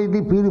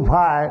completely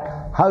purified,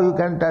 how you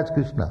can touch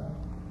Krishna?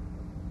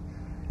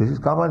 This is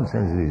common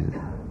sense reason.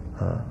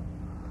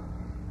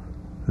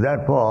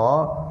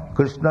 Therefore,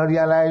 Krishna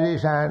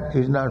realization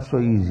is not so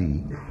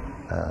easy.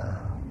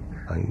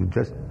 You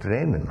just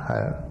train in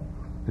her.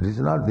 It is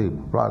not the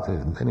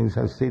process. Then you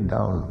shall sit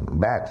down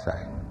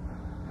backside.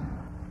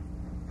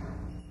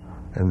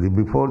 And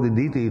before the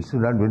deity it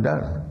should not be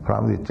done.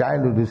 From the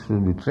childhood it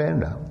should be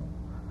trained up.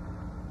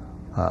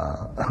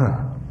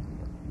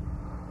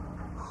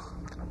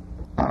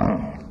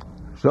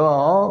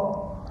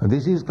 So,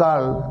 this is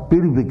called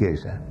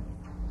purification.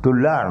 To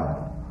learn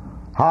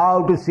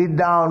how to sit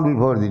down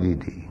before the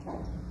deity,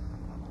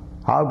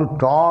 how to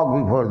talk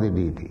before the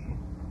deity.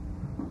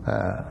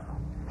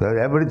 So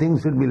everything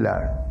should be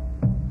learned.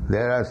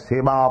 There are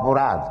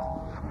seva-aparad,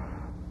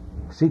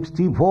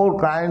 64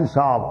 kinds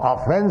of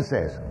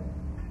offenses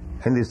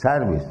in the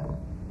service.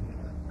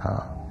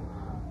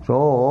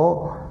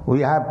 So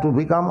we have to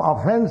become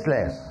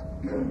offenseless.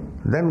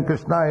 Then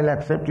Krishna will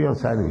accept your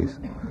service,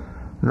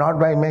 not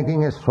by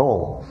making a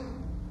show.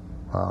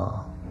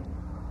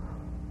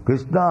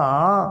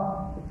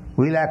 Krishna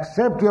will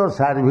accept your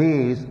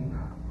service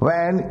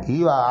when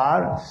you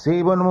are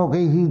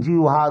sevanmukhi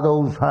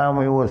jivhadau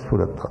swayameva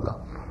sfuratada.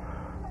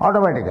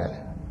 Automatically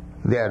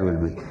there will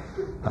be.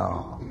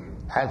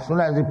 As soon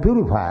as you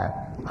purify,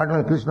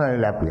 automatically Krishna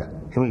will appear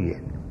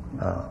immediately.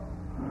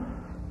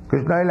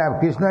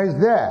 Krishna is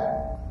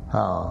there.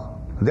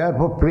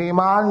 Therefore,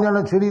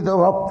 premanjana charita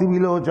bhakti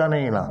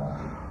vilochanena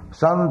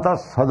santa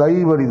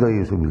sadaiva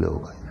hridayesu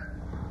vilokaya.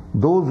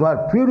 Those who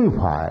are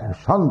purified,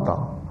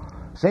 santa,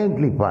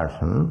 saintly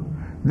person,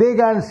 they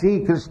can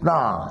see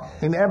Krishna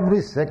in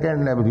every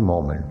second, every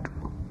moment,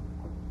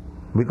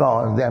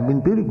 because they have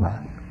been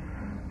purified.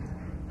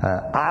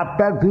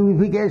 After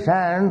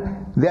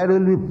purification, there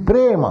will be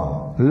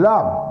prema,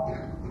 love.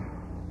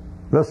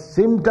 The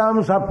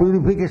symptoms of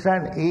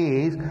purification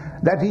is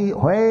that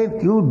when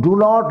you do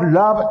not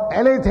love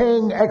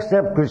anything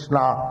except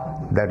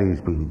Krishna, that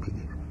is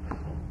purification.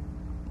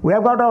 We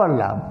have got our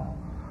love.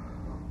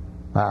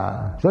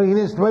 So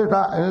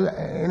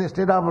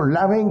instead of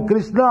loving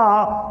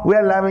Krishna, we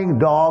are loving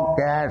dog,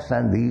 cats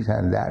and this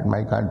and that,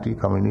 my country,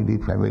 community,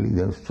 family.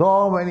 There are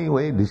so many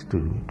ways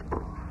distributed.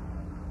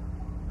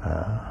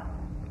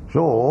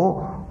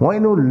 So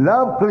when you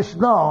love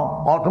Krishna,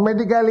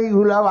 automatically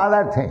you love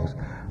other things.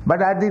 But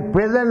at the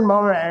present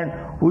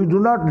moment, we do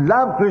not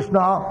love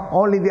Krishna,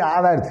 only the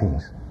other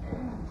things.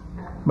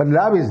 But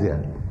love is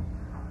there.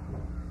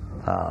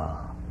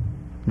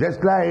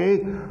 Just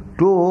like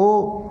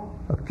to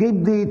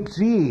keep the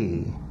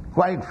tree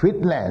quite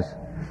fitness,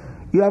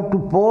 you have to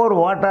pour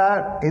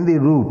water in the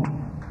root.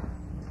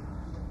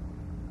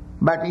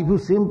 But if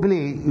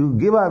you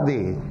give up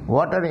the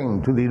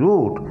watering to the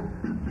root,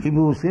 if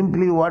you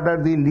simply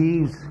water the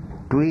leaves,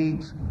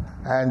 twigs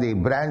and the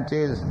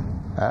branches,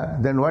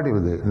 then what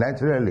will they?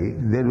 Naturally,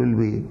 there will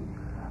be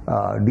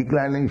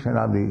declination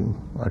of the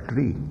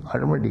tree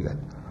automatically.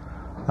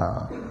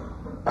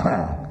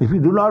 If you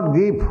do not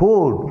give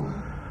food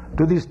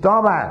to the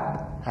stomach,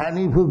 and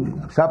if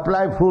you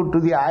supply food to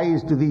the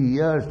eyes, to the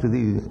ears,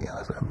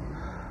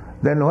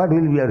 then what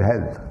will be your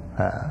health?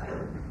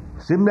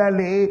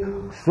 Similarly,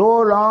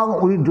 so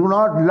long we do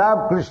not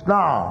love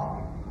Krishna,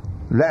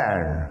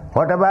 then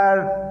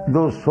whatever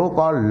those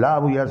so-called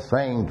love we are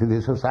saying to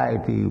the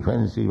society,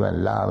 friendship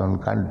and love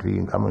and country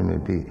and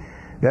community,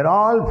 they are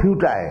all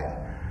futile.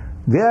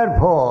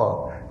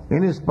 Therefore,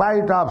 in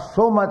spite of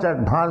so much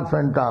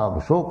advancement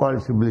of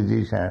so-called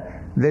civilization,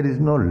 there is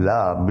no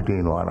love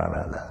between one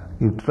another.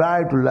 You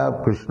try to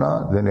love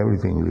Krishna, then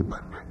everything will be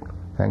perfect.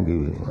 Thank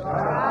you very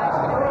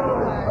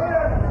much.